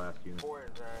in my last unit.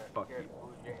 Fuck you.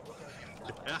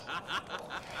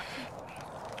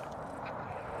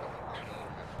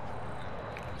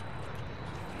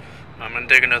 I'm gonna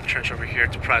dig another trench over here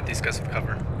to provide these guys with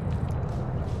cover.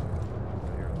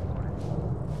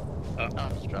 I'm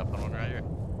just dropping one right here.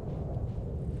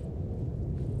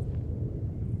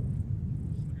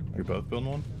 Are you both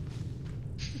building one?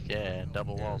 Yeah,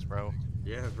 double walls, bro.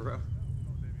 Yeah, bro.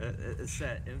 It's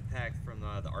that impact from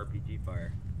the RPG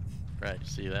fire. Right, you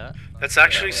see that? That's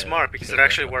actually smart because it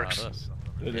actually works.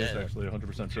 It is actually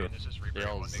 100% true. The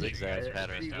old zigzag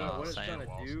pattern. What it's trying to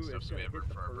do is so we have room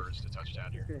for our birds to touch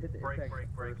down here. Break,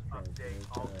 update,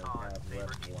 all cons, favor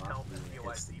details and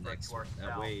POIC right to our south.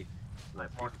 That way,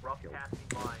 I've marked rough passing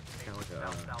lines facing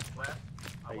south-southwest.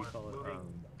 How you call it?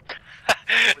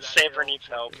 Saber needs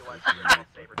help.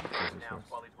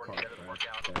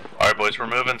 Alright, boys, we're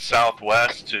moving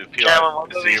southwest to PLI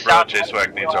Zebra.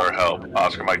 J-Swag needs our help.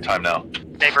 Oscar Mike, time now.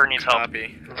 Saber needs help.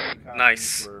 Copy.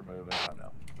 Nice. We're moving time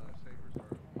now.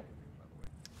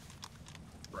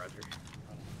 Roger.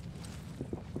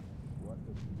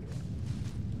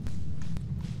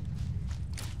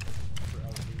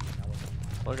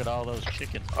 Look at all those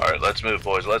chickens. Alright, let's move,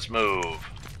 boys, let's move.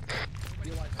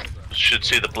 Should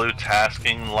see the blue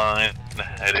tasking line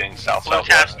heading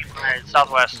south-southwest. Alright,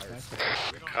 southwest.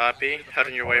 Copy.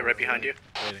 Heading your way right behind you.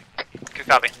 Good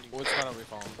copy. What's kind of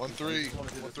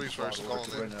 1-3's first,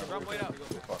 calling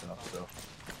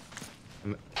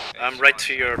in. I'm right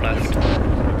to your left.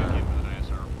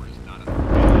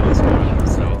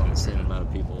 Same amount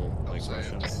of people like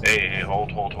Russians. Hey,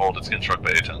 hold, it's getting struck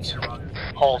by A-10s.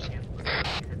 Hold.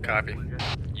 Copy.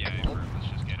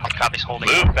 Copy's holding.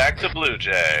 Move back to Blue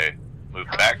Jay. Move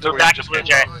back to Move back to Blue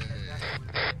Jay.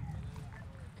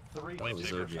 That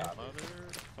was OJ.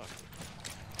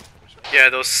 Yeah,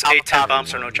 those A10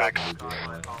 bombs are no joke.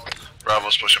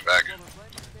 Bravo's pushing back.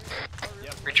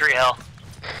 Retreat hell.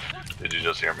 Did you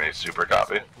just hear me? Super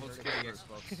copy.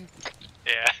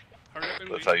 Yeah.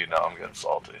 That's how you know I'm getting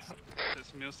salty.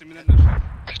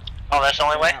 Oh, that's the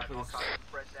only way?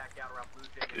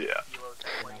 Yeah.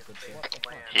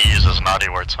 He uses naughty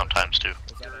words sometimes too.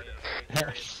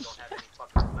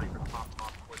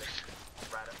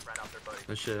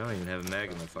 Oh shit, I don't even have a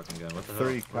mag in my fucking gun. What the hell?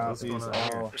 3 What's going copies. on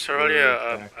here? There's already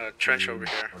a trench over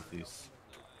here. Northeast.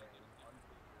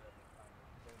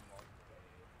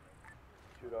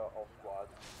 Shoot all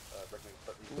squads.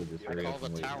 I call the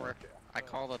tower. I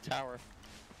call the tower.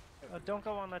 Don't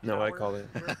go on the tower. No, I call it.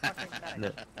 We're fucking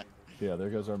medic. Yeah, there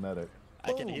goes our medic.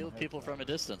 I can heal people from a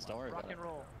distance. Don't worry Rock about and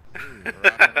roll. it.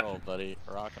 Rock and roll, buddy.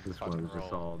 Rock and This one fucking was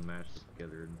just roll. all mashed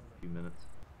together in a few minutes.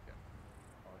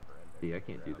 See, I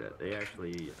can't do that. They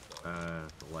actually, the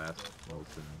last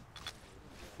MILSIM,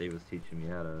 they was teaching me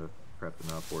how to prep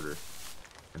an op order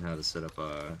and how to set up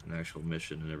an actual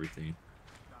mission and everything.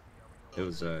 It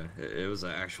was an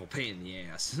actual pain in the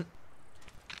ass.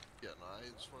 Yeah, no,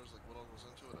 as far as like what all goes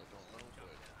into it, I don't know,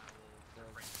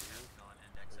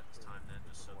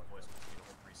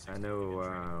 but... I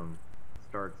know,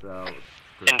 starts out...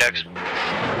 Index.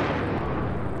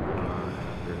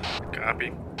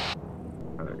 Copy.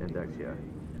 Index, yeah.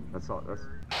 That's all. That's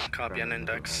Copy on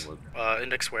index.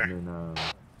 Index where? And then,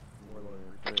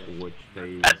 which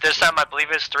phase? At this time, I believe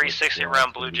it's 360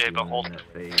 around Blue Jay, but hold.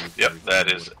 Yep,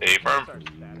 that is a firm.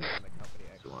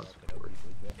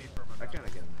 I kind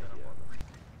of get an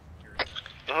idea.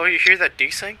 Oh, you hear that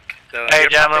desync? Hey,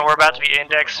 gentlemen, we're about to be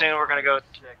indexed soon. We're gonna go.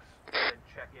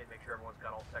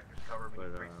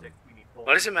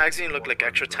 Why does the magazine look like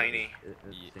extra tiny? It's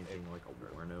the same thing like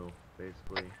a Warno,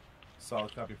 basically.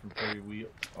 Solid copy from 3. We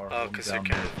are Oh, holding 'cause down they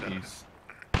can't, northeast.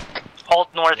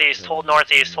 Hold northeast. Hold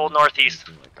northeast. Hold northeast.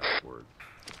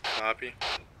 Copy.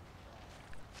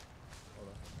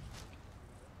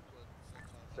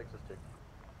 6 is 2.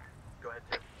 Go ahead,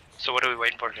 Tim. So what are we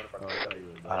waiting for? I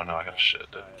don't know, I got shit,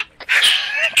 dude.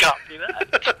 Copy that.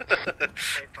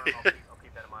 Hey, firm, I'll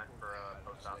keep that in mind for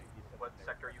post-op. What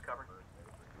sector are you covering?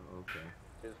 Okay.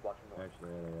 He's watching the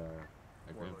Actually,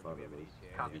 my grandfather was.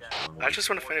 I just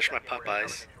want to finish my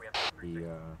Popeyes. He's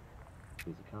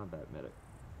a combat medic.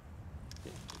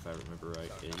 If I remember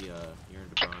right, he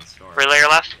earned a bronze star. Relay your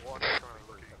left. Oh,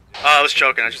 I was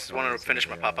joking. I just wanted to finish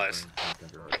my Popeyes.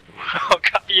 Oh,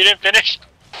 God, you didn't finish?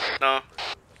 No.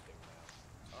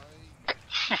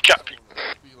 Copy.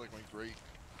 Be like my great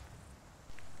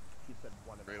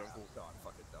uncle.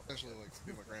 Essentially, like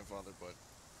be my grandfather, but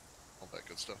all that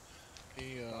good stuff.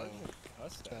 He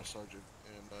staff sergeant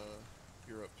in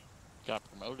Europe. Got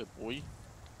promoted, boy.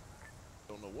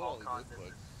 Don't know what he did,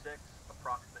 but 6,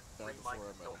 approximate 3 before I mics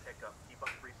met still him. pick up. Keep up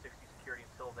 360 security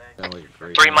until then. Sound like a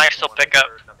great 3 mics still pick up.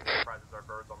 Nothing surprises our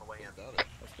birds on the way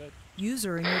in.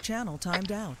 User in your channel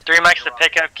timed out. 3 mics to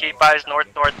pick up. Keep eyes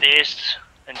north-northeast.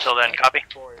 Until then, copy.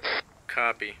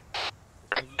 Copy.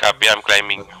 Copy, I'm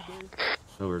climbing.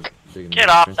 So we're digging Get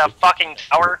into off trenches? that fucking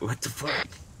tower. What the fuck?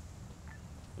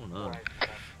 What's going on?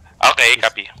 Okay,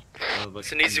 copy.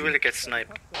 It's an easy way to get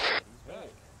sniped. Thank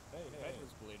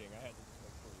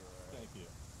you.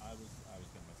 I was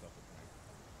getting myself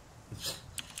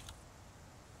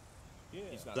a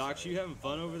drink. Doc, you having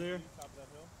fun over there?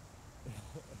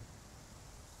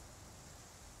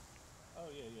 Oh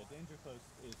yeah, danger post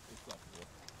is acceptable.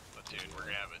 Platoon, we're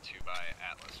gonna have a 2x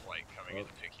Atlas flight coming in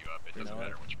to pick you up. It You doesn't know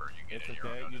matter what? which bird you get It's in, you're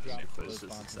okay, all going you to the drop same the place.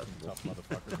 response to tough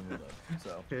motherfuckers in the lift,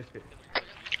 so.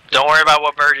 Don't worry about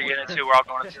what bird you get into, we're all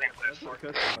going to the same place.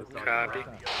 Copy.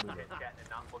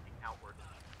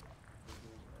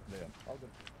 Yeah, I'll go.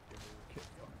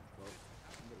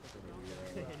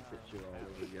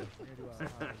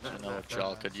 I know what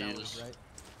y'all could use.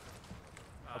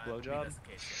 A blowjob?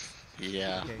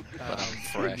 Yeah, but I'm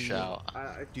fresh out.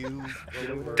 Damn.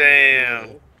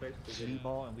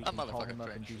 That motherfucker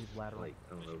trench. Why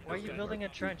are you building a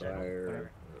trench? We'll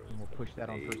push that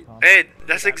on first time. Hey,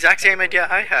 that's the exact same idea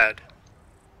I had.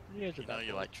 You know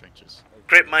you like trenches.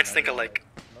 Great minds think alike.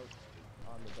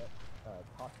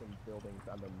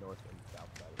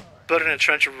 Building a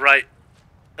trench right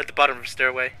at the bottom of the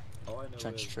stairway.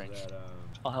 Trench.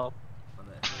 I'll help.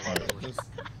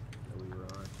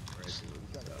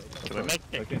 Can we make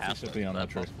it happen? On that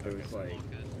trip.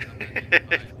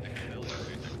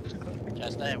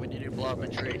 Castan, we need to blow up a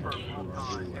tree.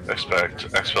 Expect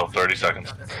exfil 30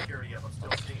 seconds.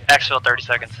 Exfil 30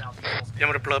 seconds. You want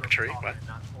me to blow up a tree? What?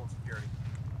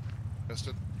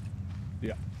 Tested.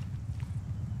 Yeah.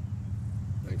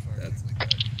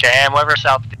 Jam, whoever's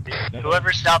southeast,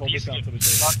 Hold you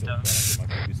this fucked down up. till we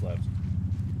take slabs.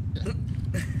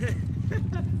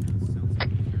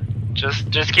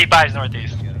 Just keep eyes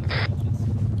northeast.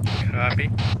 Copy.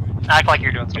 Act like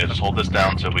you're doing Yeah, something. just hold this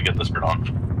down till we get this bird on.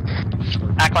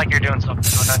 Act like you're doing something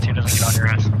so that team doesn't get on your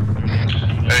ass.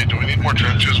 Hey, do we need more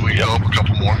trenches? We can go up a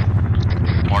couple more.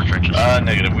 More trenches?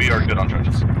 Negative. We are good on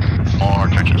trenches. More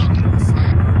trenches.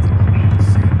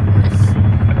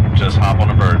 Just hop on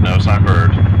a bird. No sign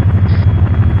bird.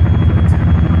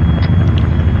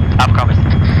 I'm coming.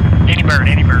 Any bird.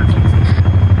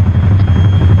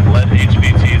 Let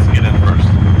HVTs get in first.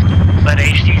 Let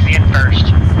HTs in first.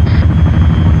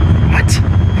 What?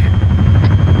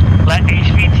 Let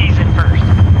HVTs in first.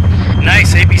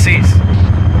 Nice, ABCs.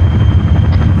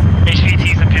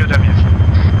 HVTs and POWs.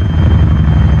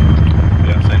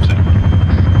 Yeah, same.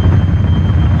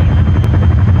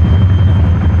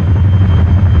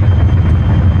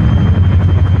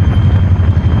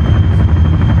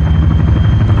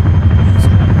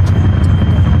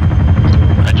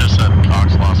 I just said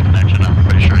Cox lost connection. I'm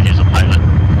pretty sure he's a pilot.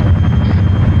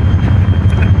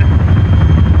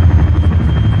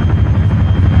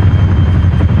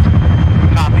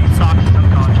 Copy. Sock is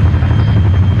unconscious.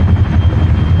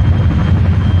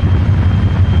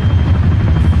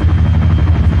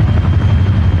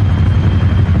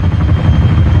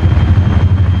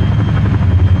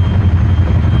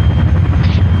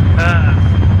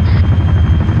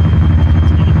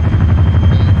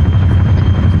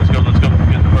 Let's go.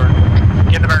 Get the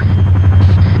bird. Get the bird.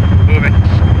 Moving.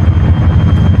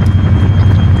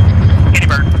 Any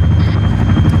bird.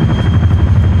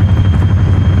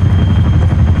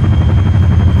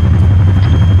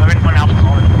 Let anyone else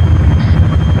call it.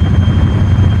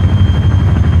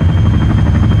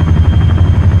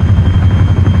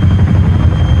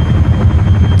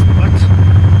 What?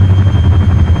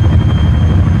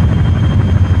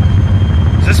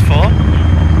 Is this full?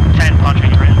 10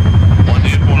 punching around. One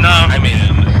D4. No. I mean,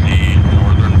 the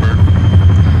northern bird.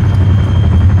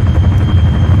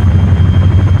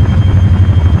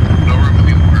 No room in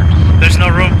these birds. There's no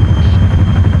room.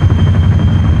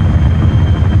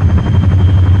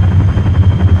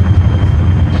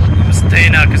 I'm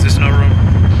staying out because there's no room.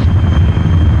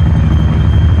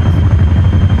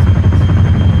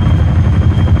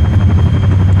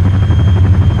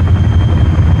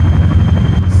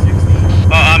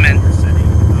 Oh, I'm in.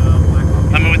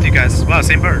 I'm in with you guys. Wow,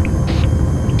 same bird.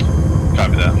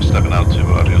 Copy that. I'm stepping out to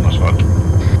the other squad.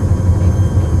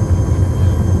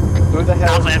 Who the hell?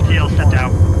 Alpha FTL stepped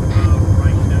out.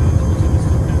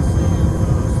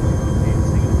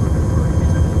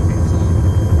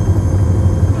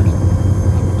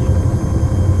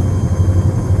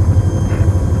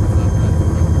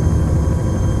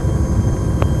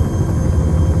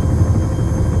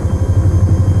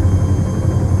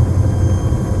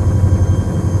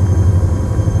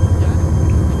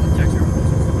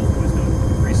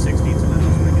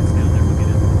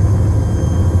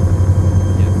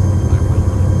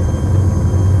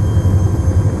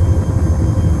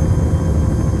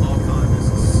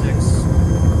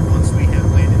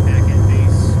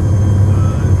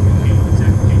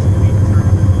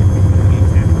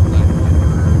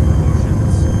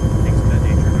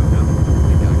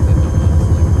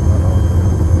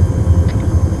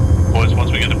 Boys,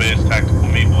 once we get to base, tactical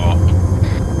meet wall.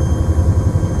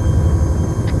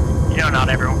 You know not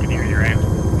everyone can hear you, right?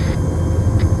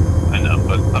 I know,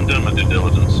 but I'm doing my due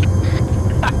diligence.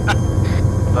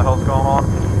 What the hell's going on?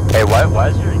 Hey, why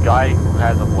is your guy who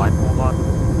has a blindfold on?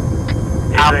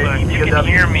 Alpha, you can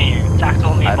hear me.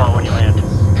 Tactical meatball when you land.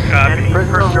 Copy.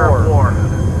 Prisoner of war.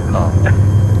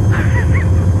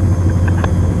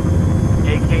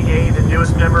 AKA the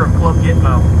newest member of Club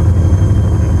Gitmo.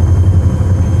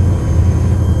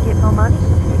 Gitmo money?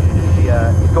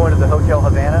 He's going to the Hotel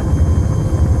Havana.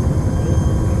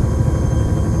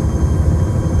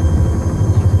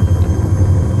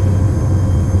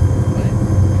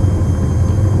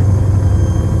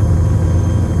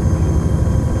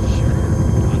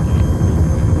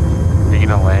 Taking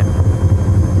a land.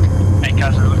 Hey,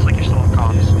 Kaiser, it looks like you're still on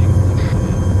comms.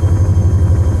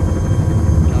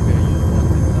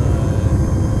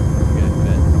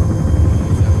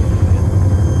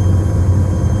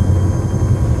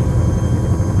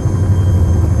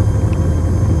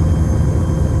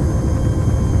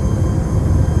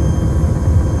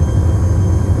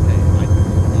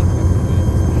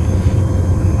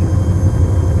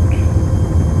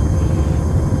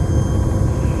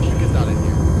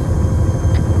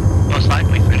 Most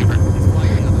likely, Fisher.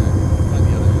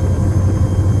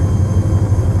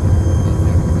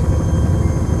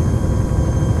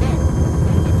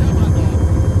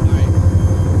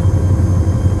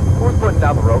 Who's putting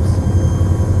down the ropes?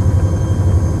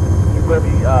 You're going to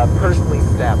be personally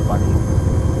stabbed, buddy.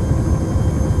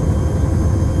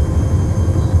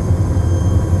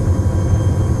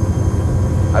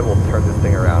 I will turn this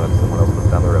thing around if someone else puts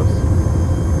down the ropes.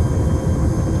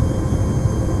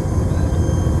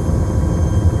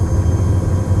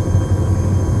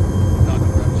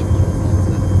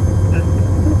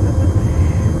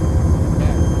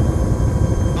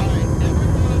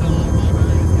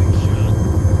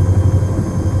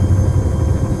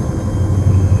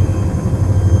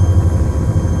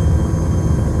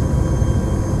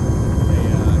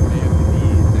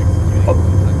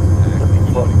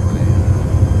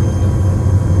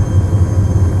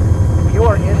 If you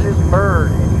are in this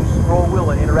bird and you scroll wheel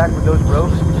and interact with those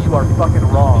ropes, you are fucking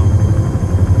wrong.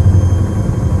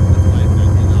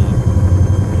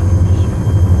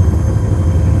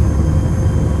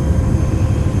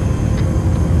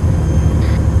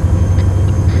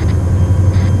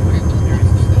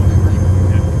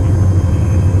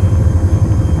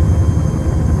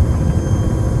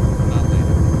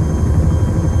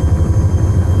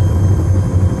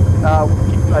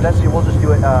 Eventually, we'll just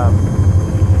do it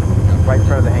right in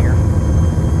front of the hangar.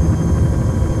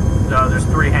 No, there's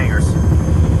 3 hangars.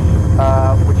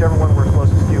 Whichever one we're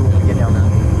closest to when we get down there.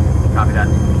 Copy that.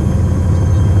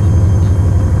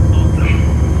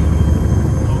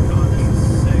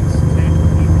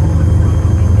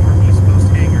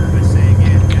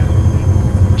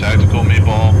 Tactical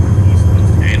meatball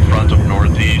in front of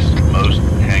northeast most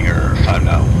hangar. Time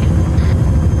now.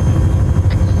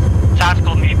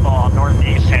 Tactical meatball,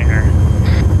 northeast hangar.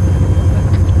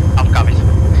 Alpha copies.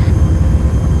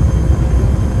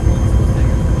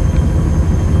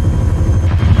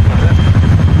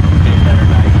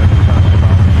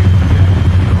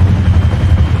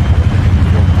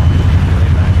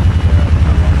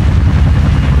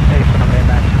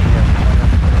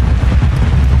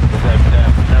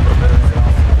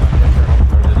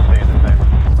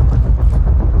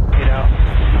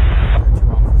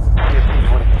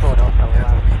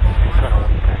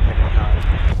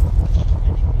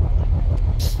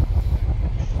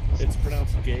 It's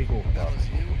pronounced gaggle.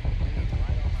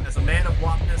 As a man of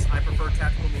wokeness, I prefer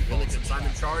tactical meatball. Since I'm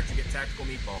in charge, you get tactical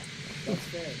meatball. That's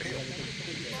fair.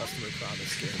 Customer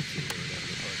promise guarantee or whatever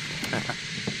the fuck.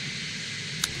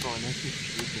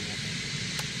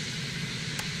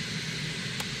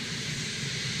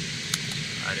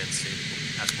 I didn't see.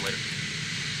 Ask him later.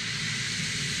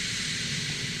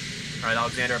 Alright,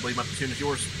 Alexander, I believe my platoon is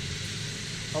yours.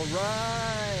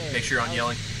 Alright. Make sure you're on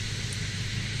yelling.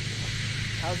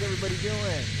 How's everybody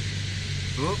doing?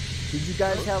 Oop. Did you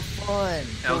guys have fun?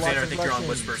 Alexander, I think you're on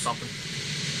whisper or something.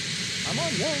 I'm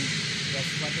on yelling.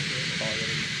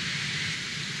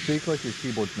 Speak like your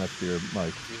keyboard's next to your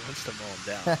mic. He wants to mow him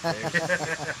down.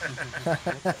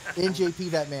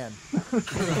 NJP that man.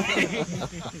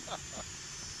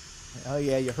 Oh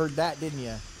yeah, you heard that, didn't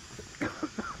you?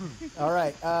 All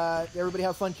right, everybody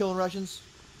have fun killing Russians?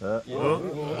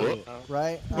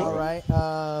 Right, all right.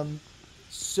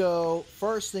 So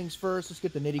first things first, let's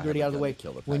get the nitty gritty out of the way.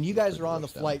 When you guys are on the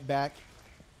flight back,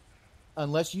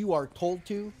 unless you are told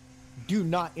to, do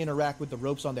not interact with the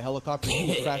ropes on the helicopter. You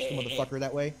will crash the motherfucker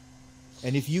that way.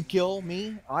 And if you kill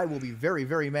me, I will be very,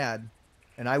 very mad.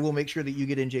 And I will make sure that you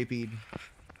get NJP'd.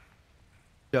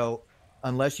 So,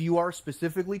 unless you are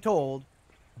specifically told,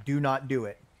 do not do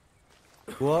it.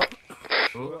 Whoop.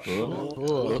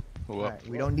 Right,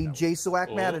 we don't need Jay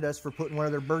Swack mad at us for putting one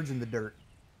of their birds in the dirt.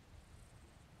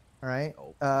 Alright.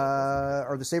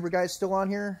 Are the Saber guys still on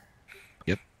here?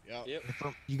 Yep. Yep.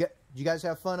 You guys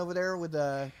have fun over there with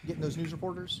getting those news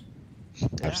reporters?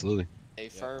 Absolutely. Hey,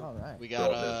 Ferb. All right. We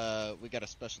got a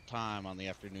special time on the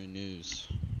afternoon news.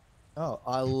 Oh,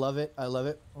 I love it. I love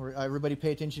it. Everybody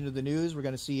pay attention to the news. We're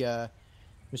going to see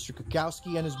Mr.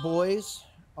 Kukowski and his boys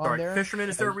on All right, there. Fisherman,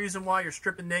 is there a reason why you're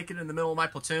stripping naked in the middle of my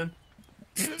platoon?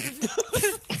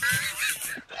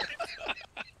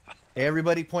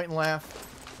 Everybody point and laugh.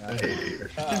 I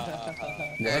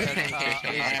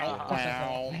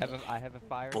have a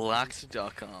fire.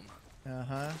 Blocks.com.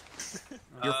 Uh-huh.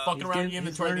 You're fucking around he's the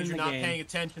inventory means you're learning not the game. paying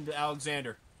attention to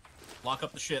Alexander. Lock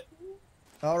up the ship.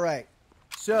 All right.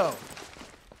 So,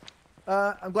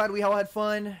 I'm glad we all had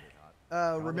fun.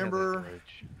 Remember,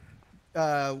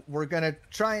 we're going to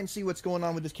try and see what's going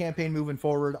on with this campaign moving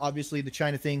forward. Obviously, the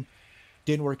China thing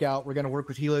didn't work out. We're going to work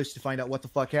with Helios to find out what the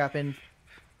fuck happened,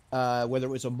 whether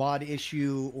it was a mod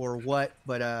issue or what.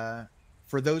 But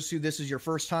for those who this is your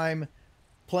first time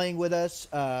playing with us,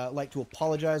 I'd like to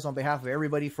apologize on behalf of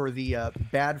everybody for the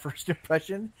bad first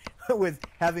impression with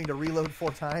having to reload 4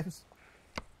 times.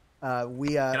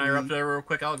 Can I interrupt there real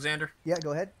quick, Alexander? Yeah,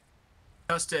 go ahead.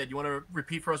 Custad, you want to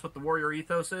repeat for us what the warrior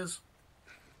ethos is?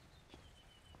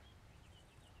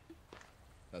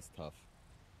 That's tough.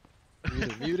 You're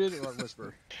either muted or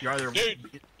whisper. You're either...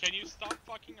 Dude, can you stop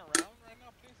fucking around right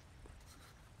now, please?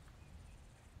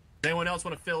 Does anyone else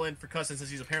want to fill in for Custad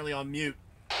since he's apparently on mute?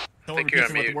 Someone Think you're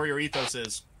repeat on what the mute. warrior ethos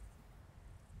is.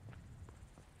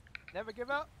 Never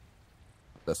give up.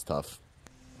 That's tough.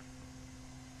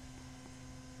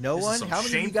 No This is one? some How many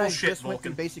of you shameful guys shit, just went through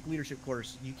Vulcan. basic leadership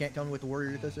course? You can't tell me what the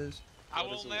warrior ethos is? I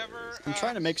will never. I'm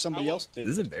trying to make somebody else. This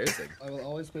is embarrassing. I will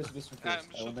always place the mission first.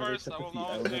 I will mission never first, accept I will defeat. I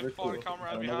not will leave never fallen quit.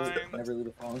 comrade I will behind. never leave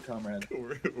a fallen comrade.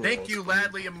 Thank you,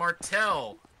 Ladley and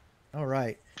Martell. All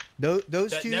right. Those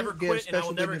That two never get a quit and I will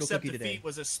special never digital accept cookie defeat today.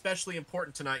 was especially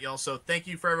important tonight, y'all. So thank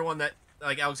you for everyone that,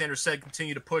 like Alexander said,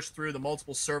 continue to push through the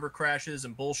multiple server crashes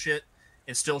and bullshit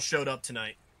and still showed up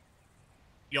tonight.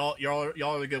 Y'all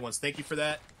are the good ones. Thank you for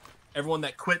that. Everyone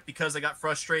that quit because they got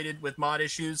frustrated with mod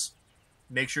issues,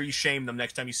 make sure you shame them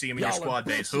next time you see them in your squad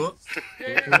base. Huh?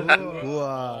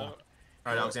 All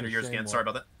right, Alexander, yours again. Sorry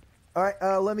about that. All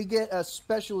right, let me get a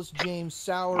specialist James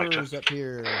Sowers up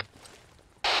here.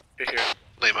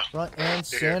 Lima. Front and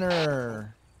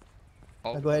center.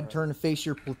 Now go ahead and turn to face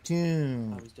your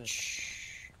platoon.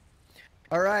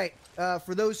 All right.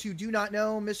 For those who do not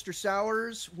know, Mr.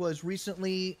 Sowers was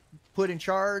recently put in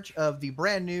charge of the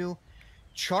brand new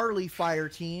Charlie Fire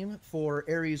team for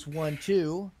Ares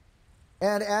 1-2.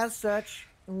 And as such,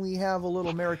 we have a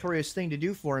little meritorious thing to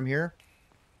do for him here.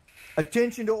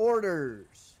 Attention to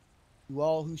orders. To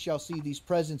all who shall see these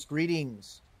presents,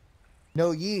 greetings.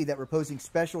 Know ye that reposing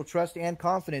special trust and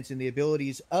confidence in the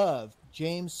abilities of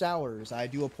James Sowers, I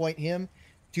do appoint him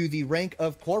to the rank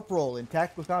of Corporal in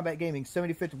Tactical Combat Gaming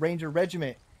 75th Ranger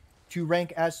Regiment, to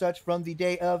rank as such from the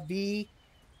day of the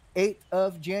 8th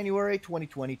of January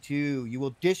 2022. You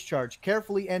will discharge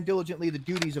carefully and diligently the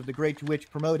duties of the grade to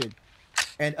which promoted,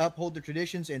 and uphold the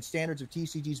traditions and standards of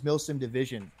TCG's MILSIM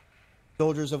division.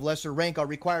 Soldiers of lesser rank are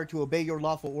required to obey your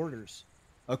lawful orders.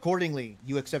 Accordingly,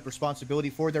 you accept responsibility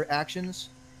for their actions.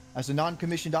 As a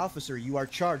non-commissioned officer, you are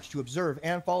charged to observe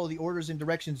and follow the orders and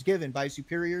directions given by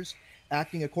superiors,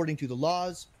 acting according to the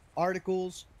laws,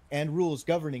 articles, and rules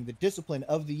governing the discipline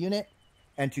of the unit,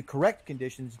 and to correct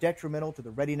conditions detrimental to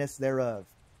the readiness thereof.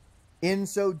 In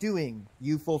so doing,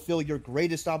 you fulfill your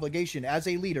greatest obligation as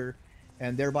a leader,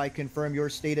 and thereby confirm your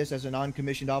status as a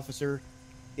non-commissioned officer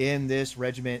in this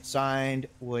regiment. Signed,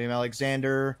 William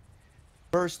Alexander,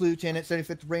 1st Lieutenant,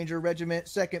 75th Ranger Regiment,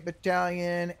 2nd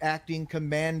Battalion, Acting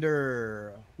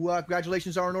Commander.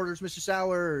 Congratulations are in orders, Mr.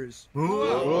 Sowers.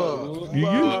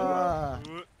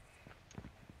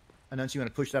 Announce you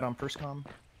want to push that on PersCom?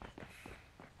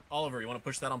 Oliver, you want to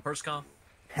push that on PersCom?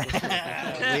 Way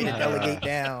to delegate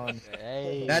down.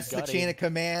 Hey, That's the got chain him. of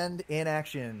command in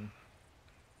action.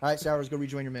 All right, Sowers, go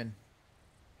rejoin your men.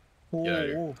 Get out of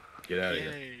here. Get out of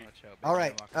here. All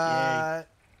right.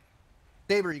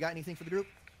 Saber, you got anything for the group?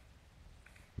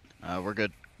 We're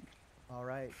good. All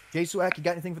right. Jay Swag, you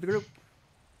got anything for the group?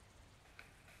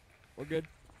 We're good.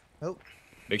 Oh.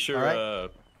 Make sure, All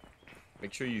right.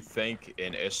 make sure you thank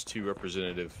an S2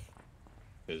 representative,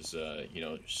 because you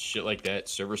know, shit like that,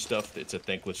 server stuff, it's a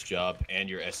thankless job, and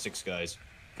your S6 guys,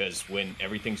 because when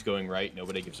everything's going right,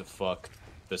 nobody gives a fuck.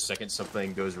 The second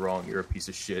something goes wrong, you're a piece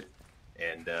of shit,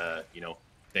 and you know,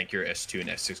 thank your S2 and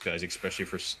S6 guys, especially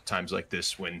for times like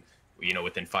this when, you know,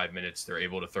 within 5 minutes they're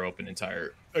able to throw up an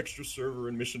entire extra server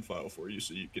and mission file for you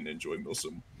so you can enjoy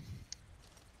MILSIM.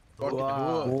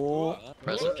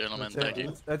 Present, gentlemen. Thank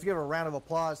you. Let's give a round of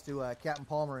applause to Captain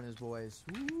Palmer and his boys.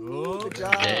 Ooh, good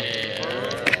job.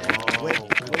 yeah. Way to pull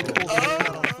some in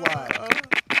on the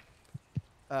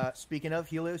fly. Speaking of,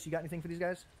 Helios, you got anything for these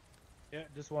guys? Yeah,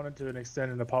 just wanted to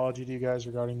extend an apology to you guys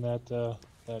regarding that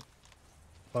that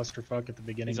clusterfuck at the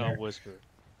beginning. He's there. on whisper.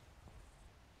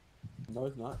 No,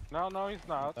 he's not. No, he's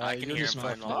not. I can hear him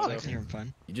fine. I can hear him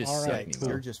fine. You just All right, cool.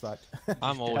 You're just fucked.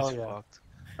 I'm always fucked.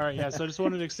 All right, yeah. So I just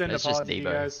wanted to extend an That's just apology to you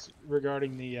Debo. guys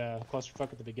regarding the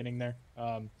clusterfuck at the beginning there.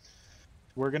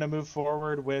 We're gonna move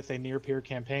forward with a near peer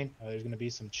campaign. There's gonna be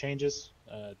some changes.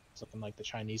 Something like the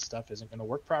Chinese stuff isn't gonna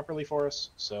work properly for us,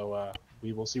 so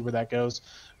we will see where that goes.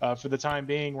 For the time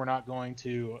being, we're not going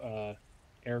to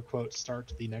air quote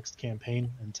start the next campaign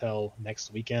until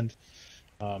next weekend.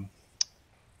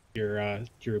 Your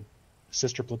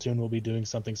sister platoon will be doing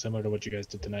something similar to what you guys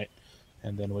did tonight,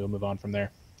 and then we'll move on from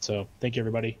there. So thank you,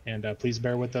 everybody, and please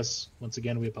bear with us. Once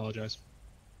again, we apologize.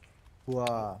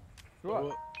 Wow.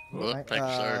 Thank you,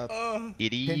 sir.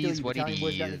 It Pinto, is you what it battalion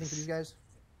boys got anything for is. these guys?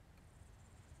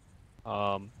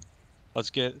 Let's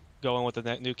get going with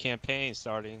the new campaign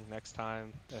starting next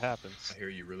time it happens. I hear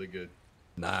you really good.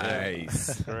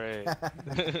 Nice. Great.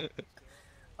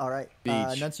 All right. Beach.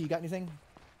 Nuncy, you got anything?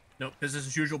 Nope, business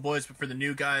as usual, boys. But for the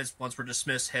new guys, once we're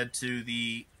dismissed, head to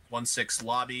the 1-6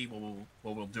 lobby.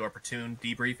 We'll do our platoon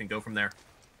debrief and go from there.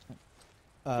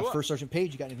 First Sergeant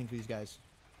Page, you got anything for these guys?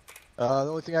 The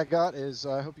only thing I got is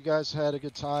I hope you guys had a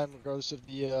good time, regardless of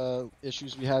the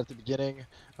issues we had at the beginning.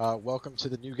 Welcome to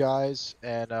the new guys,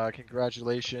 and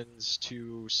congratulations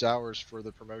to Sowers for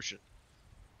the promotion.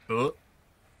 Wow.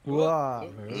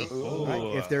 All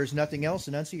right. If there's nothing else,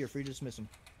 Nuncy, you're free to dismiss them.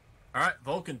 All right,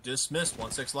 Vulcan dismissed.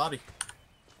 1-6 lobby.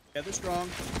 Yeah, they're strong.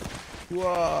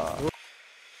 Whoa.